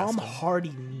 Tom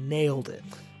Hardy nailed it.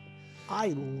 I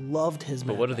loved his.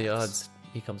 But what are the odds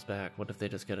he comes back? What if they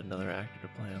just get another actor to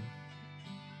play him?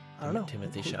 I don't know.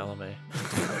 Timothy Chalamet.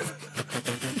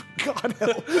 God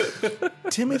help.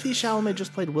 Timothy Chalamet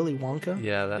just played Willy Wonka.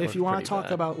 Yeah, that. If you want to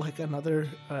talk about like another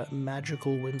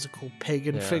magical, whimsical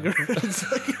pagan figure,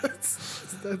 it's like,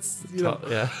 that's you know.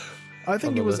 Yeah. I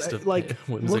think it was like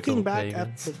looking back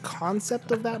at the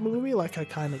concept of that movie, like I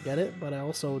kind of get it, but I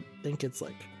also think it's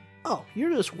like, oh,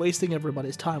 you're just wasting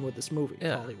everybody's time with this movie,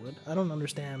 Hollywood. I don't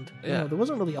understand. You know, there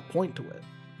wasn't really a point to it.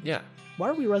 Yeah. Why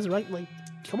are we resurrecting? Like,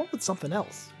 come up with something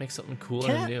else. Make something cool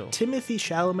and new. Can't Timothy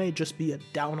Chalamet just be a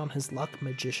down on his luck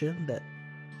magician that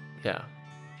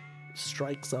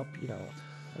strikes up, you know,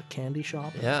 a candy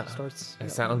shop and starts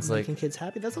making kids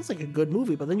happy? That sounds like a good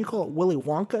movie, but then you call it Willy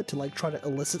Wonka to like try to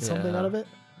elicit something out of it?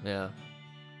 Yeah.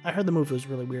 I heard the movie was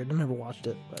really weird. I never watched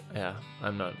it. But yeah,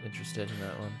 I'm not interested in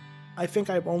that one. I think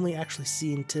I've only actually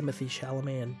seen Timothy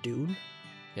Chalamet in Dune.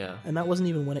 Yeah. And that wasn't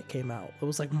even when it came out. It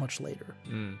was like much later.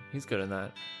 He's good in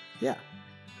that. Yeah.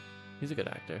 He's a good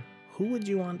actor. Who would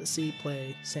you want to see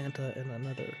play Santa in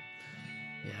another?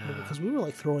 Yeah. Because we were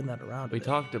like throwing that around. We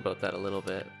talked about that a little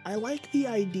bit. I like the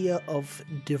idea of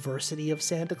diversity of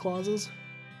Santa Clauses.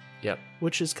 Yep.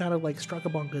 Which is kind of like struck a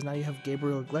bone because now you have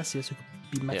Gabriel Iglesias who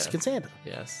could be Mexican Santa.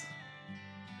 Yes.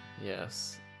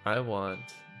 I want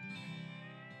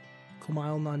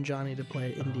Kumail Nanjiani to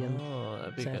play Indian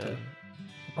that'd be Santa. good.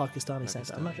 Pakistani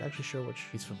Santa. I'm not actually sure which.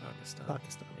 He's from Pakistan.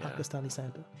 Yeah. Pakistani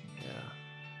Santa.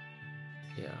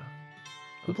 Yeah.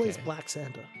 Who plays Black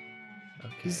Santa?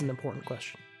 Okay. This is an important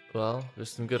question. Well,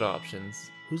 there's some good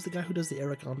options. Who's the guy who does the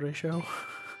Eric Andre show?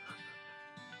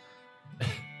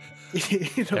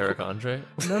 Eric Andre?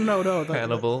 No.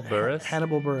 Hannibal Buress?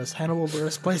 Hannibal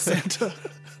Buress plays Santa.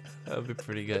 That would be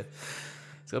pretty good.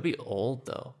 It's gotta be old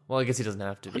though. Well, I guess he doesn't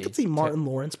have to be. I could see Martin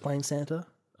Lawrence playing Santa.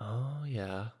 Oh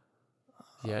yeah.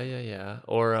 Yeah.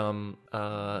 Or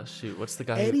shoot, what's the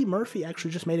guy? Eddie Murphy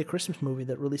actually just made a Christmas movie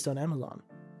that released on Amazon.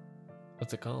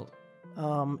 What's it called?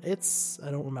 It's I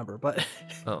don't remember, but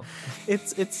oh,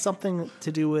 it's something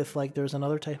to do with like there's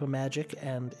another type of magic,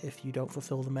 and if you don't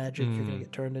fulfill the magic, you're gonna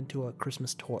get turned into a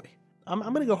Christmas toy. I'm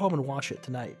gonna go home and watch it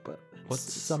tonight, but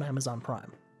it's on Amazon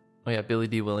Prime. Oh yeah, Billy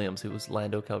D. Williams, who was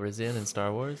Lando Calrissian in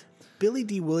Star Wars. Billy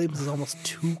D. Williams is almost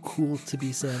too cool to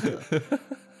be Santa.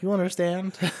 You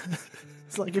understand?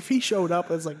 It's like if he showed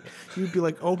up, it's like you'd be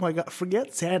like, "Oh my god,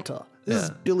 forget Santa. This is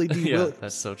Billy D. Williams."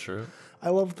 That's so true. I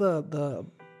love the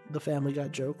Family Guy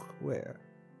joke where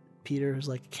Peter is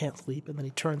like can't sleep, and then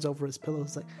he turns over his pillow.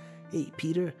 He's like, "Hey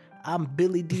Peter, I'm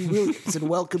Billy D. Williams, and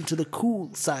welcome to the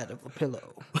cool side of the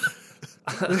pillow."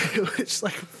 Which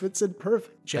like fits in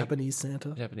perfect. Japanese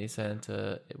Santa.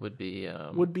 It would be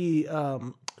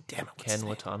Damn it. Ken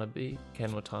Watanabe?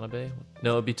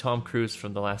 No, it'd be Tom Cruise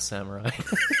from The Last Samurai.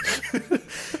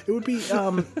 It would be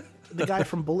the guy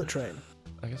from Bullet Train.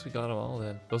 I guess we got them all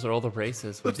then. Those are all the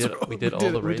races. We did all the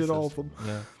races. We did all of them.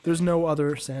 Yeah. There's no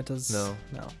other Santas.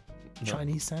 No.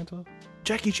 Chinese Santa?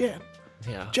 Jackie Chan.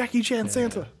 Yeah. Jackie Chan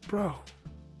Santa. Bro.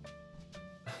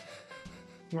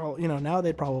 Well, now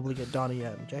they'd probably get Donnie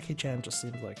Yen. Jackie Chan just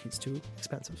seems like he's too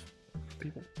expensive.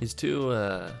 People. He's too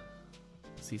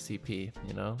CCP,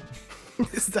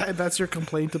 That's your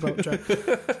complaint about Jack?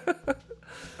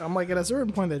 I'm like, at a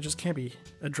certain point, that just can't be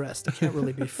addressed. It can't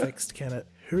really be fixed, can it?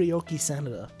 Hiroki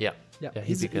Sanada. Yeah,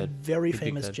 he's a very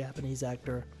famous Japanese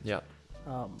actor. Yeah.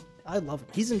 I love him.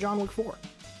 He's in John Wick 4,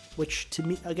 which to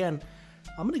me, again,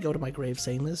 I'm going to go to my grave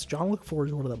saying this. John Wick 4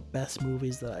 is one of the best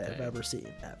movies that I have ever seen,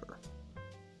 ever.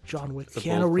 John Wick.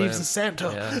 Keanu Reeves is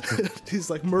Santa. Yeah. He's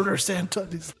like murder Santa.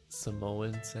 He's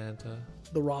Samoan Santa.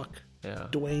 The Rock. Yeah.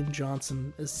 Dwayne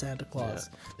Johnson is Santa Claus.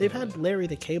 Yeah. They've had Larry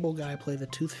the Cable Guy play the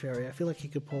Tooth Fairy. I feel like he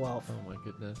could pull off. Oh my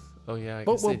goodness. Oh yeah. I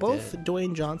guess both did.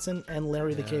 Dwayne Johnson and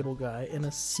Larry the Cable Guy in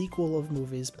a sequel of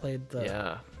movies played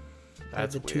the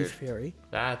That's the weird. Tooth Fairy.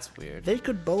 That's weird. They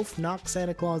could both knock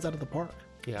Santa Claus out of the park.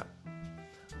 Yeah.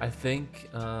 I think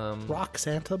Rock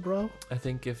Santa, bro. I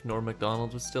think if Norm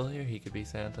Macdonald was still here, he could be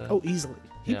Santa. Oh, easily.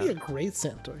 He'd be a great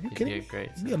Santa. Are you kidding me?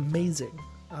 He'd be amazing.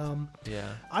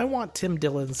 I want Tim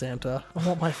Dillon Santa. I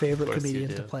want my favorite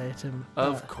comedian to play Tim.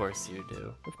 Of course you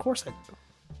do. Of course I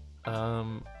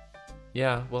do.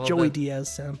 Yeah, well, Joey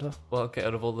Diaz Santa. Well, okay,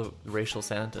 out of all the racial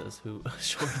Santas, who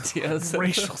Joey Diaz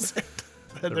racial Santa.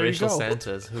 The racial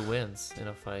Santas, who wins in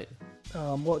a fight?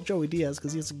 Well, Joey Diaz,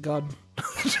 because he has a gun.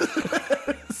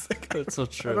 That's so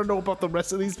true. I don't know about the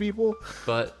rest of these people,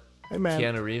 but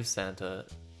Keanu Reeves Santa,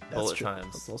 bullet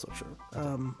times. That's also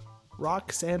true.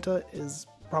 Rock Santa is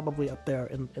probably up there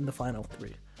in the final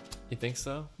 3. You think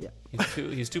so? Yeah.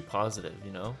 He's too positive,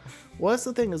 Well, that's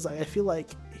the thing is, I feel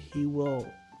like he will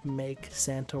make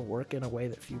Santa work in a way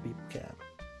that few people can.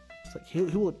 It's like he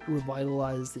will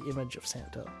revitalize the image of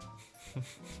Santa.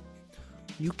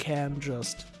 You can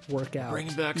just work out.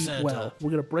 Bring back Santa. Well,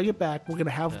 we're gonna bring it back. We're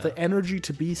gonna have the energy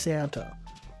to be Santa.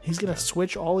 He's gonna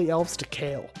switch all the elves to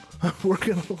kale. We're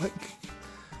gonna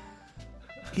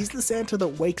He's the Santa that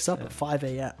wakes up at 5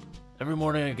 a.m. Every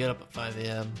morning I get up at 5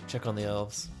 a.m. Check on the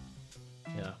elves.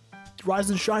 Yeah. Rise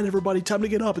and shine, everybody! Time to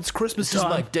get up. It's Christmas time.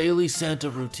 This is my daily Santa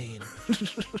routine.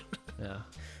 Yeah.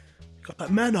 You got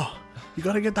that mana. You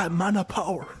gotta get that mana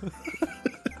power.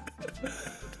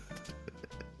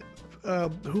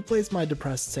 Who plays my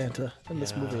depressed Santa in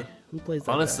this movie? Who plays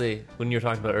that? Honestly, when you were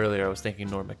talking about earlier, I was thinking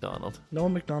Norm Macdonald.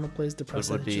 Norm Macdonald plays depressed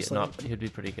Santa. He'd be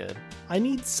pretty good. I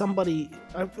need somebody.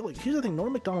 I feel like here's the thing: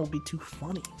 Norm Macdonald would be too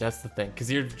funny. That's the thing,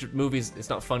 because your movies, it's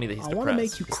not funny that he's depressed. I want to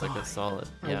make you cry. Like a solid.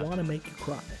 I want to make you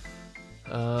cry.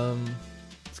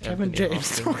 It's Kevin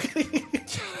James.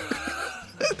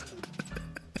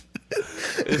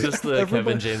 It's just the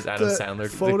Kevin James, Adam Sandler,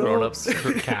 the grown-ups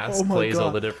cast plays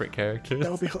all the different characters.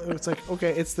 That would be. It's like,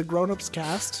 okay, it's the grown-ups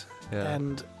cast,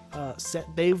 and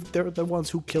they're the ones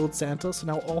who killed Santa, so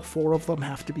now all 4 of them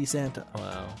have to be Santa.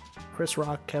 Wow. Chris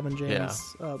Rock, Kevin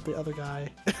James, the other guy,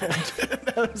 and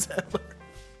Adam Sandler.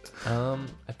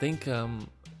 I think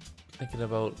thinking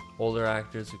about older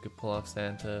actors who could pull off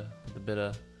Santa with a bit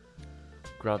of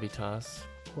gravitas.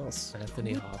 Who else?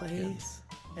 Anthony Hopkins.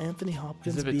 Anthony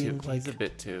Hopkins he's a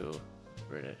bit too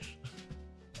British.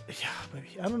 Yeah, maybe.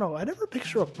 I don't know. I never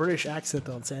picture a British accent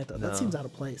on Santa. No. That seems out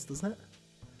of place, doesn't it?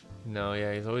 No,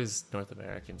 yeah, he's always North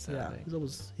American sounding. Yeah,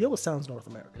 he always sounds North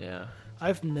American. Yeah.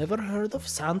 I've never heard of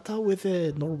Santa with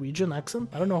a Norwegian accent.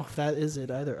 I don't know if that is it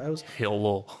either.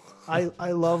 Hello.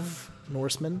 I love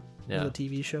Norseman, the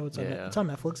TV show. It's on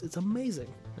Netflix. It's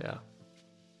amazing. Yeah.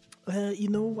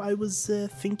 I was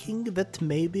thinking that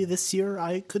maybe this year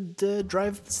I could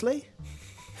drive the sleigh.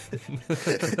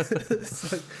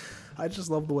 It's like, I just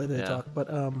love the way they talk.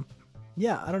 But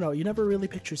I don't know. You never really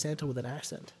picture Santa with an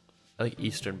accent. Like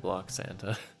Eastern Bloc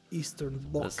Santa. Eastern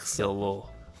Bloc. Hello.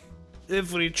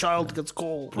 Every child gets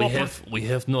coal. We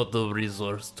have not the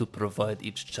resource to provide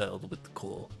each child with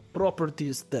coal. Property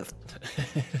is theft.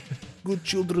 Good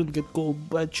children get coal.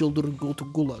 Bad children go to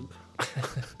gulag.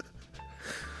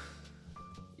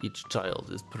 Each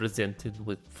child is presented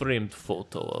with framed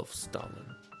photo of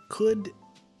Stalin. Could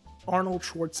Arnold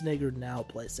Schwarzenegger now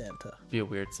play Santa? Be a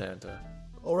weird Santa.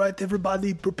 All right,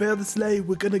 everybody, prepare the sleigh.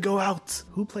 We're gonna go out.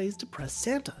 Who plays depressed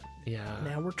Santa? Yeah.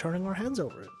 Now we're turning our heads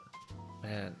over it.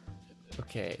 Man.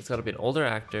 Okay, it's got to be an older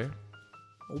actor.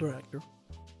 Older actor.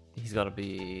 He's got to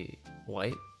be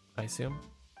white, I assume.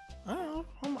 I don't know.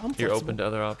 I'm flexible. You're open to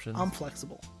other options? I'm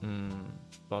flexible.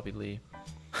 Bobby Lee.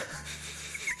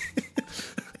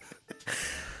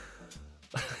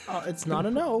 It's not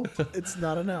a no. It's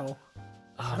not a no.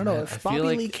 I don't know. If Bobby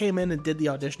Lee came in and did the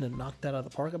audition and knocked that out of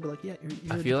the park, I'd be like, yeah,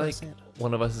 you're I feel like Santa.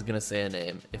 One of us is going to say a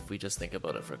name. If we just think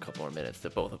about it for a couple more minutes,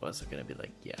 that both of us are going to be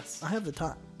like, yes. I have the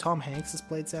time. Tom Hanks has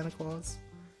played Santa Claus.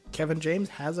 Kevin James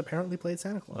has apparently played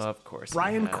Santa Claus. Of course.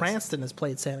 Bryan Cranston has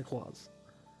played Santa Claus.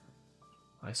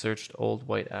 I searched old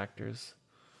white actors.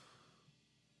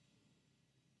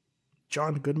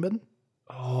 John Goodman.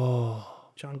 Oh.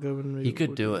 John Goodman. He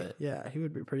could do it. Yeah, he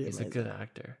would be pretty amazing. He's a good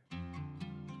actor.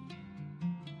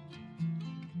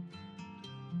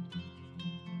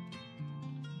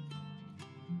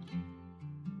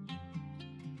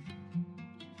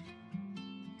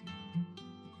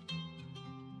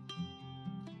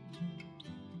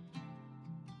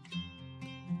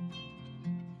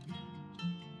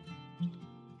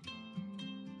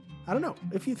 I don't know.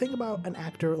 If you think about an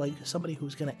actor, like somebody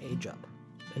who's going to age up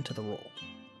into the role.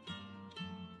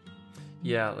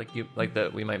 Yeah, like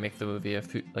that we might make the movie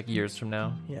like years from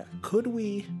now. Yeah. Could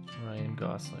we... Ryan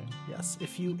Gosling. Yes.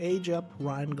 If you age up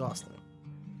Ryan Gosling.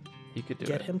 He could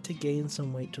get him to gain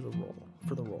some weight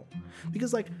for the role.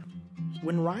 Because like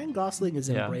when Ryan Gosling is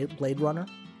in Blade Runner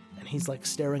and he's like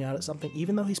staring out at something,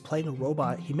 even though he's playing a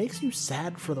robot, he makes you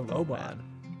sad for the robot.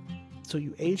 So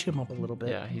you age him up a little bit.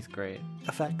 Yeah, he's great.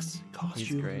 Effects,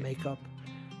 costume, makeup.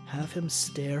 Have him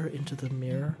stare into the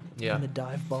mirror in the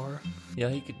dive bar. Yeah,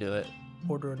 he could do it.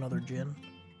 Order another gin.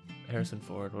 Harrison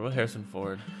Ford. What about Harrison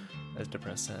Ford as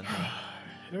depressed Santa?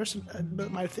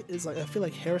 But my thing is like I feel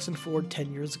like Harrison Ford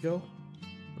 10 years ago.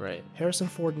 Right. Harrison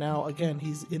Ford now, again,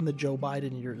 he's in the Joe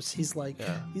Biden years. He's like,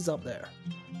 he's up there.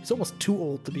 He's almost too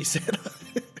old to be Santa.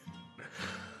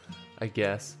 I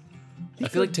guess. I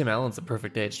feel like Tim Allen's the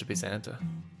perfect age to be Santa.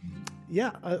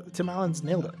 Yeah, Tim Allen's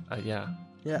nailed it. Yeah.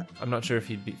 Yeah. I'm not sure if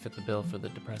he'd fit the bill for the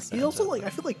depressed Santa. He also, I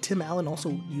feel like Tim Allen also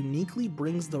uniquely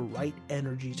brings the right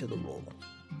energy to the role.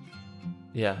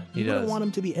 Yeah, he does. You wouldn't want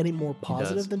him to be any more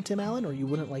positive than Tim Allen, or you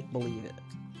wouldn't, believe it.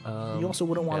 You also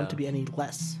wouldn't want him to be any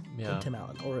less than Tim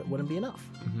Allen, or it wouldn't be enough.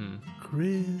 Mm-hmm.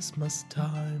 Christmas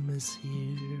time is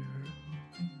here.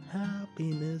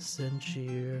 Happiness and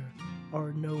cheer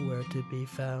are nowhere to be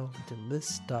found in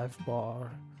this dive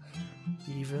bar,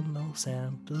 even though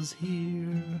Santa's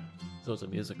here. So it's a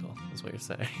musical, is what you're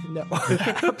saying. No,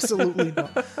 absolutely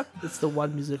not. It's the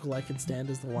one musical I can stand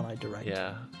is the one I direct.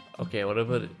 Yeah. Okay, what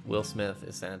about Will Smith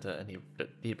is Santa and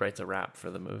he writes a rap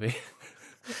for the movie?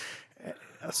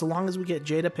 So long as we get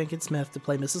Jada Pinkett Smith to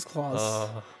play Mrs. Claus.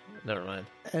 Oh, never mind.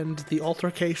 And the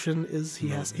altercation is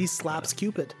he slaps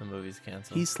Cupid. The movie's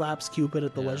canceled. He slaps Cupid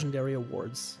at the Legendary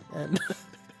Awards, and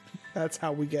that's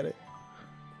how we get it.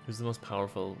 Who's the most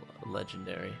powerful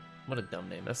legendary? What a dumb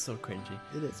name. That's so cringy.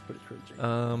 It is pretty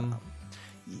cringy.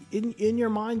 In your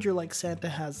mind, you're like Santa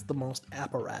has the most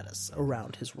apparatus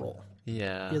around his role.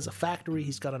 Yeah. He has a factory.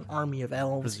 He's got an army of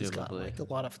elves. Presumably. He's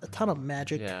got a ton of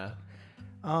magic. Yeah.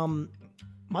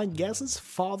 My guess is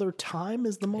Father Time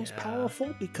is the most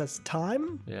powerful because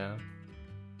time. Yeah.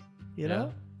 You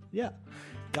know? Yeah.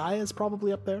 Gaia is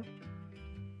probably up there.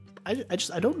 I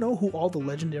don't know who all the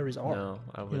legendaries are. No,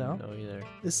 I wouldn't know either.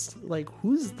 It's like,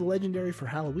 who's the legendary for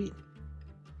Halloween?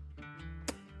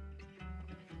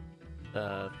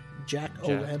 Jack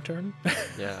O'Lantern?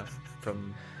 Yeah,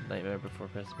 from Nightmare Before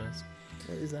Christmas.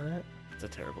 Is that it? It's a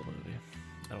terrible movie.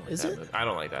 I don't like Is that it? movie. I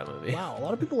don't like that movie. Wow, a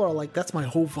lot of people are like, that's my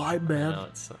whole vibe, man. I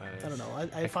don't know.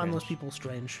 I find those people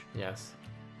strange. Yes.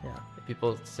 Yeah. If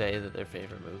people say that their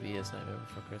favorite movie is Nightmare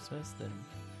Before Christmas, then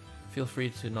feel free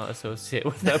to not associate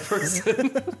with that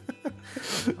person.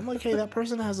 I'm like, hey, that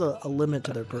person has a limit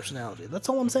to their personality. That's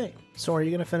all I'm saying. So are you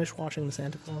going to finish watching the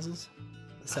Santa Clauses?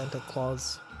 The Santa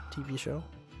Claus TV show?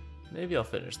 Maybe I'll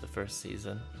finish the first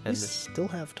season. And still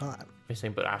have time. You're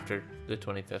saying, but after the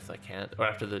 25th I can't? Or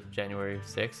after the January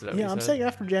 6th? Is that what yeah, you I'm said? saying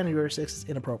after January 6th is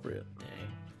inappropriate. Dang.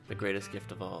 The greatest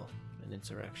gift of all. An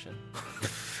insurrection.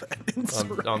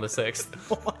 Insurrection. On the 6th.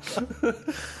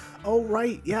 Oh,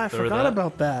 right. Yeah, I forgot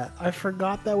about that. I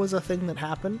forgot that was a thing that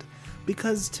happened.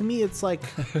 Because to me, it's like,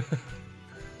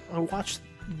 I watched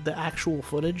the actual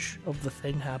footage of the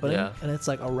thing happening, and it's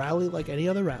like a rally like any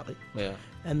other rally. Yeah.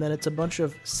 And then it's a bunch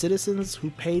of citizens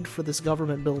who paid for this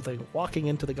government building walking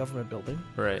into the government building.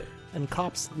 Right. And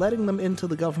cops letting them into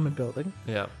the government building.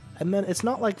 Yeah. And then it's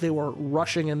not like they were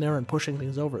rushing in there and pushing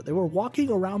things over. They were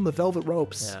walking around the velvet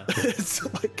ropes. Yeah. It's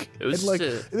like, it was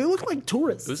they looked like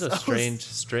tourists. It was a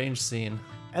strange scene.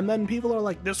 And then people are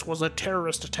like, this was a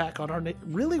terrorist attack on our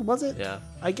really? Was it? Yeah.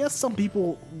 I guess some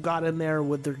people got in there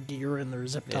with their gear and their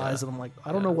zip ties, and I'm like,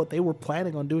 I don't know what they were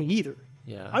planning on doing either.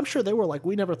 Yeah. I'm sure they were like,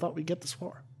 we never thought we'd get this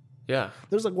far. Yeah.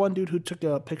 There's like one dude who took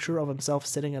a picture of himself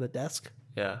sitting at a desk.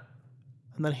 Yeah.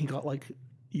 And then he got like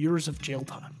years of jail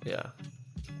time. Yeah.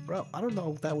 Bro, I don't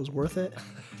know if that was worth it.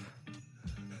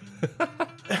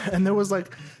 And there was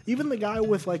like, even the guy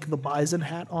with like the bison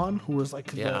hat on, who was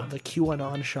like the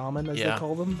QAnon shaman, as they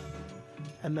call them.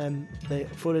 And then the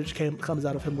footage comes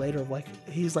out of him later of like,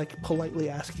 he's like politely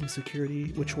asking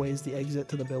security which way is the exit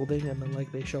to the building. And then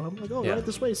like they show him like, oh, right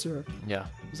this way, sir. Yeah.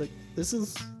 He's like, this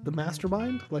is the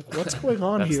mastermind? Like, what's going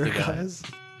on here, guys?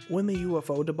 When the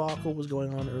UFO debacle was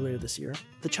going on earlier this year,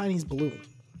 the Chinese balloon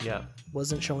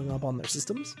wasn't showing up on their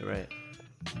systems. Right.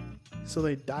 So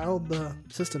they dialed the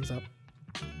systems up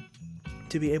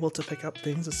to be able to pick up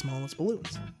things as small as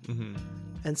balloons. Mm-hmm.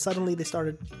 And suddenly they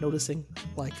started noticing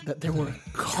like that there were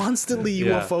constantly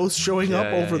UFOs showing up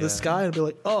over the sky, and be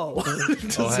like, oh,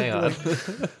 hang on.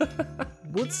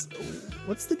 What's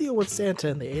the deal with Santa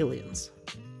and the aliens?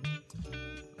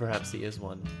 Perhaps he is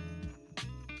one.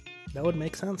 That would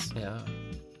make sense. Yeah.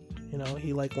 You know,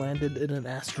 he like landed in an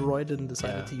asteroid and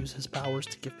decided to use his powers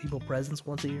to give people presents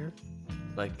once a year.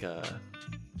 Like,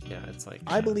 it's like...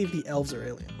 I believe the elves are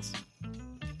aliens.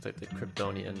 It's like the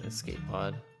Kryptonian escape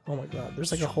pod. Oh my god,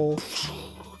 there's like a whole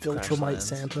Viltrumite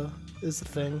Santa is the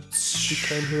thing. He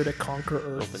came here to conquer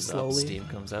Earth. Opens slowly. Up, steam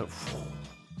comes out.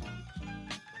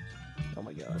 Oh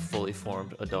my god. A fully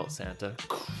formed adult Santa.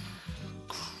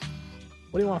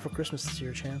 What do you want for Christmas this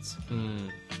year, Chance?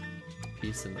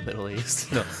 Peace in the Middle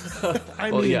East. No.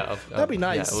 I mean, that'd be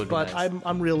nice, but nice.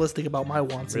 I'm realistic about my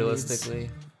wants and needs.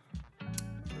 Realistically,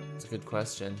 it's a good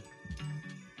question.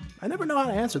 I never know how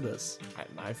to answer this.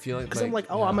 I feel like... Because I'm like,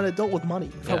 I'm an adult with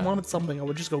money. If I wanted something, I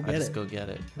would just go get it. Just go get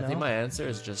it. I think my answer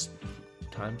is just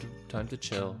time to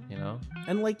chill, you know?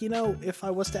 And like, you know, if I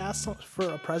was to ask for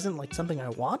a present, like something I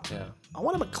want, I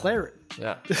want a McLaren.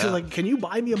 Yeah. Like, can you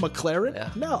buy me a McLaren? Yeah.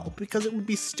 No, because it would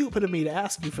be stupid of me to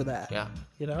ask you for that. Yeah.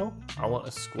 You know? I want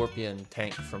a Scorpion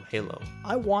tank from Halo.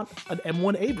 I want an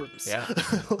M1 Abrams. Yeah.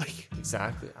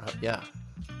 Exactly. Yeah.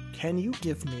 Can you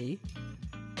give me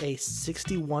a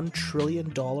 $61 trillion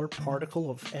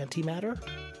particle of antimatter?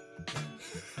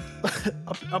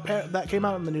 That came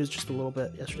out in the news just a little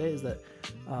bit yesterday, is that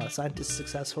scientists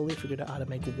successfully figured out how to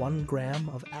make 1 gram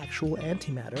of actual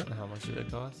antimatter. And how much did it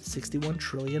cost? $61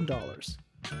 trillion,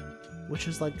 which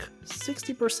is like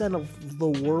 60% of the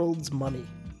world's money.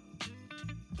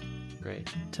 Great.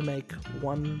 To make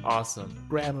 1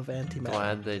 gram of antimatter.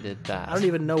 Glad they did that. I don't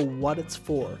even know what it's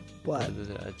for, but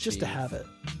just to have it.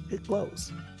 It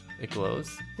glows. It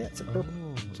glows? Yeah, it's a purple.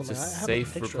 It's a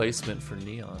safe replacement for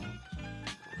neon.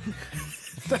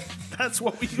 That's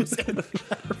what we use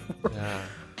antimatter for. Yeah.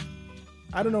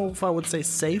 I don't know if I would say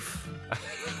safe.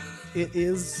 It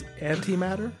is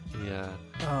antimatter. Yeah.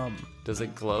 Does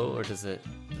it glow or does it...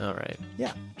 All right.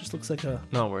 Yeah, just looks like a...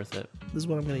 Not worth it. This is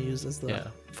what I'm going to use as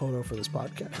the photo for this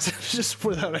podcast. Just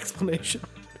for that explanation.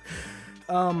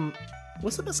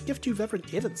 What's the best gift you've ever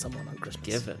given someone on Christmas?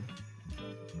 Given.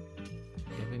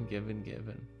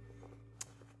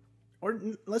 Or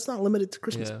let's not limit it to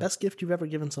Christmas. Yeah. Best gift you've ever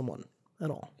given someone at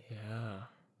all.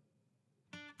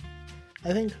 Yeah.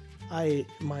 I think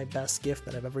my best gift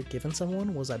that I've ever given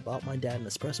someone was I bought my dad an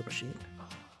espresso machine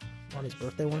on his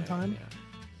birthday one time.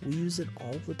 Yeah. We use it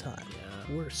all the time.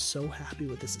 Yeah. We're so happy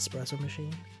with this espresso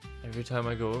machine. Every time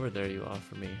I go over there, you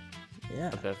offer me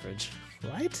a beverage.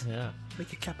 Right? Yeah.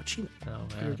 Make a cappuccino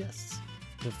for your guests.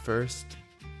 The first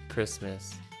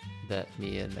Christmas that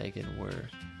me and Megan were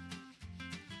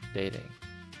dating,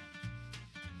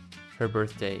 her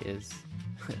birthday is,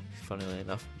 funnily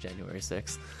enough, January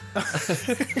 6th.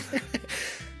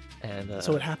 And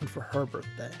so it happened for her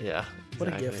birthday. Yeah.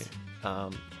 What a gift.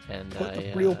 And put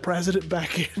the real president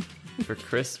back in. For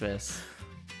Christmas,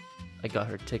 I got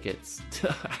her tickets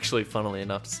to, actually, funnily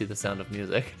enough, to see The Sound of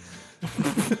Music.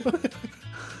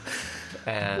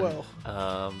 And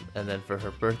and then for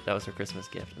her birthday, that was her Christmas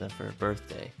gift. And then for her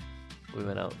birthday, we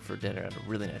went out for dinner at a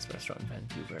really nice restaurant in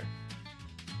Vancouver.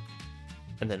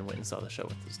 And then went and saw the show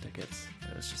with those tickets.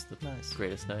 It was just the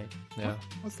greatest night. Yeah.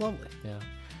 That's lovely. Yeah.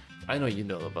 I know you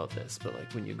know about this, but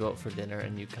like when you go out for dinner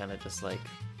and you kind of just like,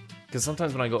 because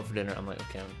sometimes when I go out for dinner, I'm like,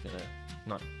 okay,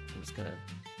 I'm just gonna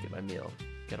get my meal,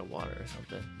 get a water or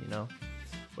something, you know?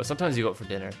 But sometimes you go out for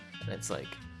dinner and it's like,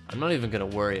 I'm not even gonna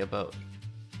worry about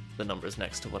the numbers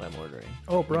next to what I'm ordering.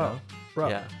 Oh, bro. You know? Bro.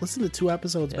 Yeah. Listen to 2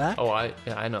 episodes back. Oh, I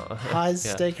know. High's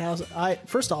Steakhouse.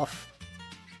 First off,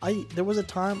 there was a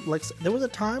time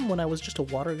when I was just a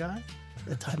water guy.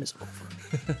 That time is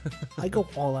over. I go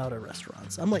all out at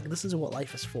restaurants. I'm like, this is what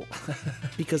life is for.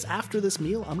 Because after this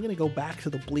meal, I'm gonna go back to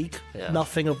the bleak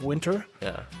nothing of winter.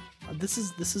 Yeah. This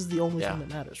is the only thing that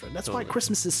matters, right? That's why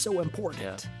Christmas is so important.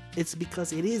 Yeah. It's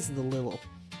because it is the little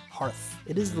hearth.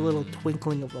 It is the little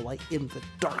twinkling of the light in the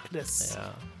darkness.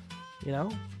 Yeah. you know?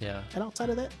 Yeah. And outside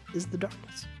of that is the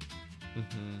darkness.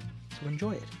 Mm-hmm. So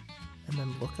enjoy it. And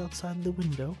then look outside the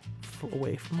window,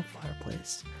 away from the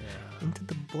fireplace, into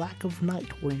the black of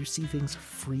night where you see things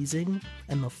freezing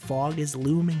and the fog is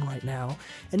looming right now.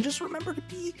 And just remember to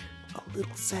be a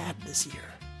little sad this year.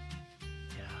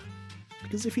 Yeah.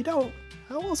 Because if you don't,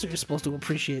 how else are you supposed to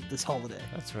appreciate this holiday?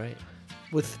 That's right.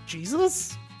 With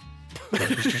Jesus?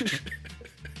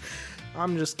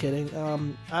 I'm just kidding.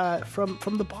 From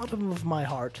the bottom of my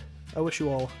heart, I wish you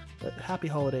all happy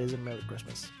holidays and Merry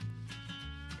Christmas.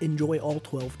 Enjoy all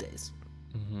 12 days.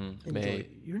 Mm-hmm. Enjoy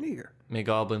your New Year. May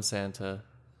Goblin Santa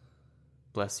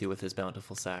bless you with his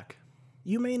bountiful sack.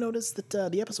 You may notice that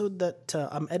the episode that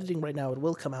I'm editing right now, it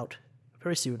will come out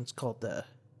very soon. It's called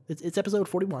it's episode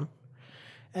 41.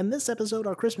 And this episode,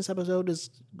 our Christmas episode,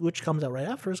 which comes out right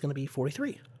after, is going to be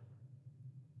 43.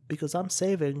 Because I'm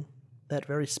saving that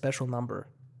very special number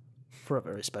for a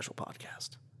very special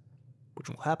podcast, which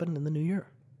will happen in the new year.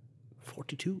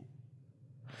 42.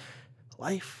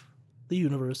 Life, the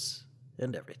universe,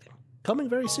 and everything. Coming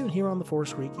very soon here on The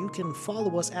Forest Creek. You can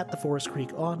follow us at The Forest Creek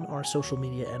on our social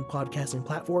media and podcasting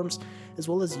platforms, as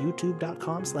well as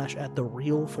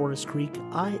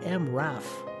youtube.com/@TheRealForestCreek. I am Raph.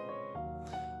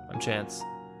 I'm Chance.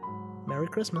 Merry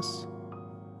Christmas.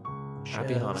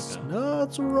 Happy Hanukkah.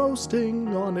 Chestnuts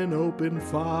roasting on an open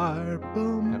fire.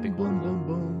 Boom, Happy boom, boom,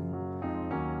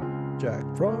 boom. Jack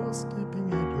Frost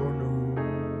dipping in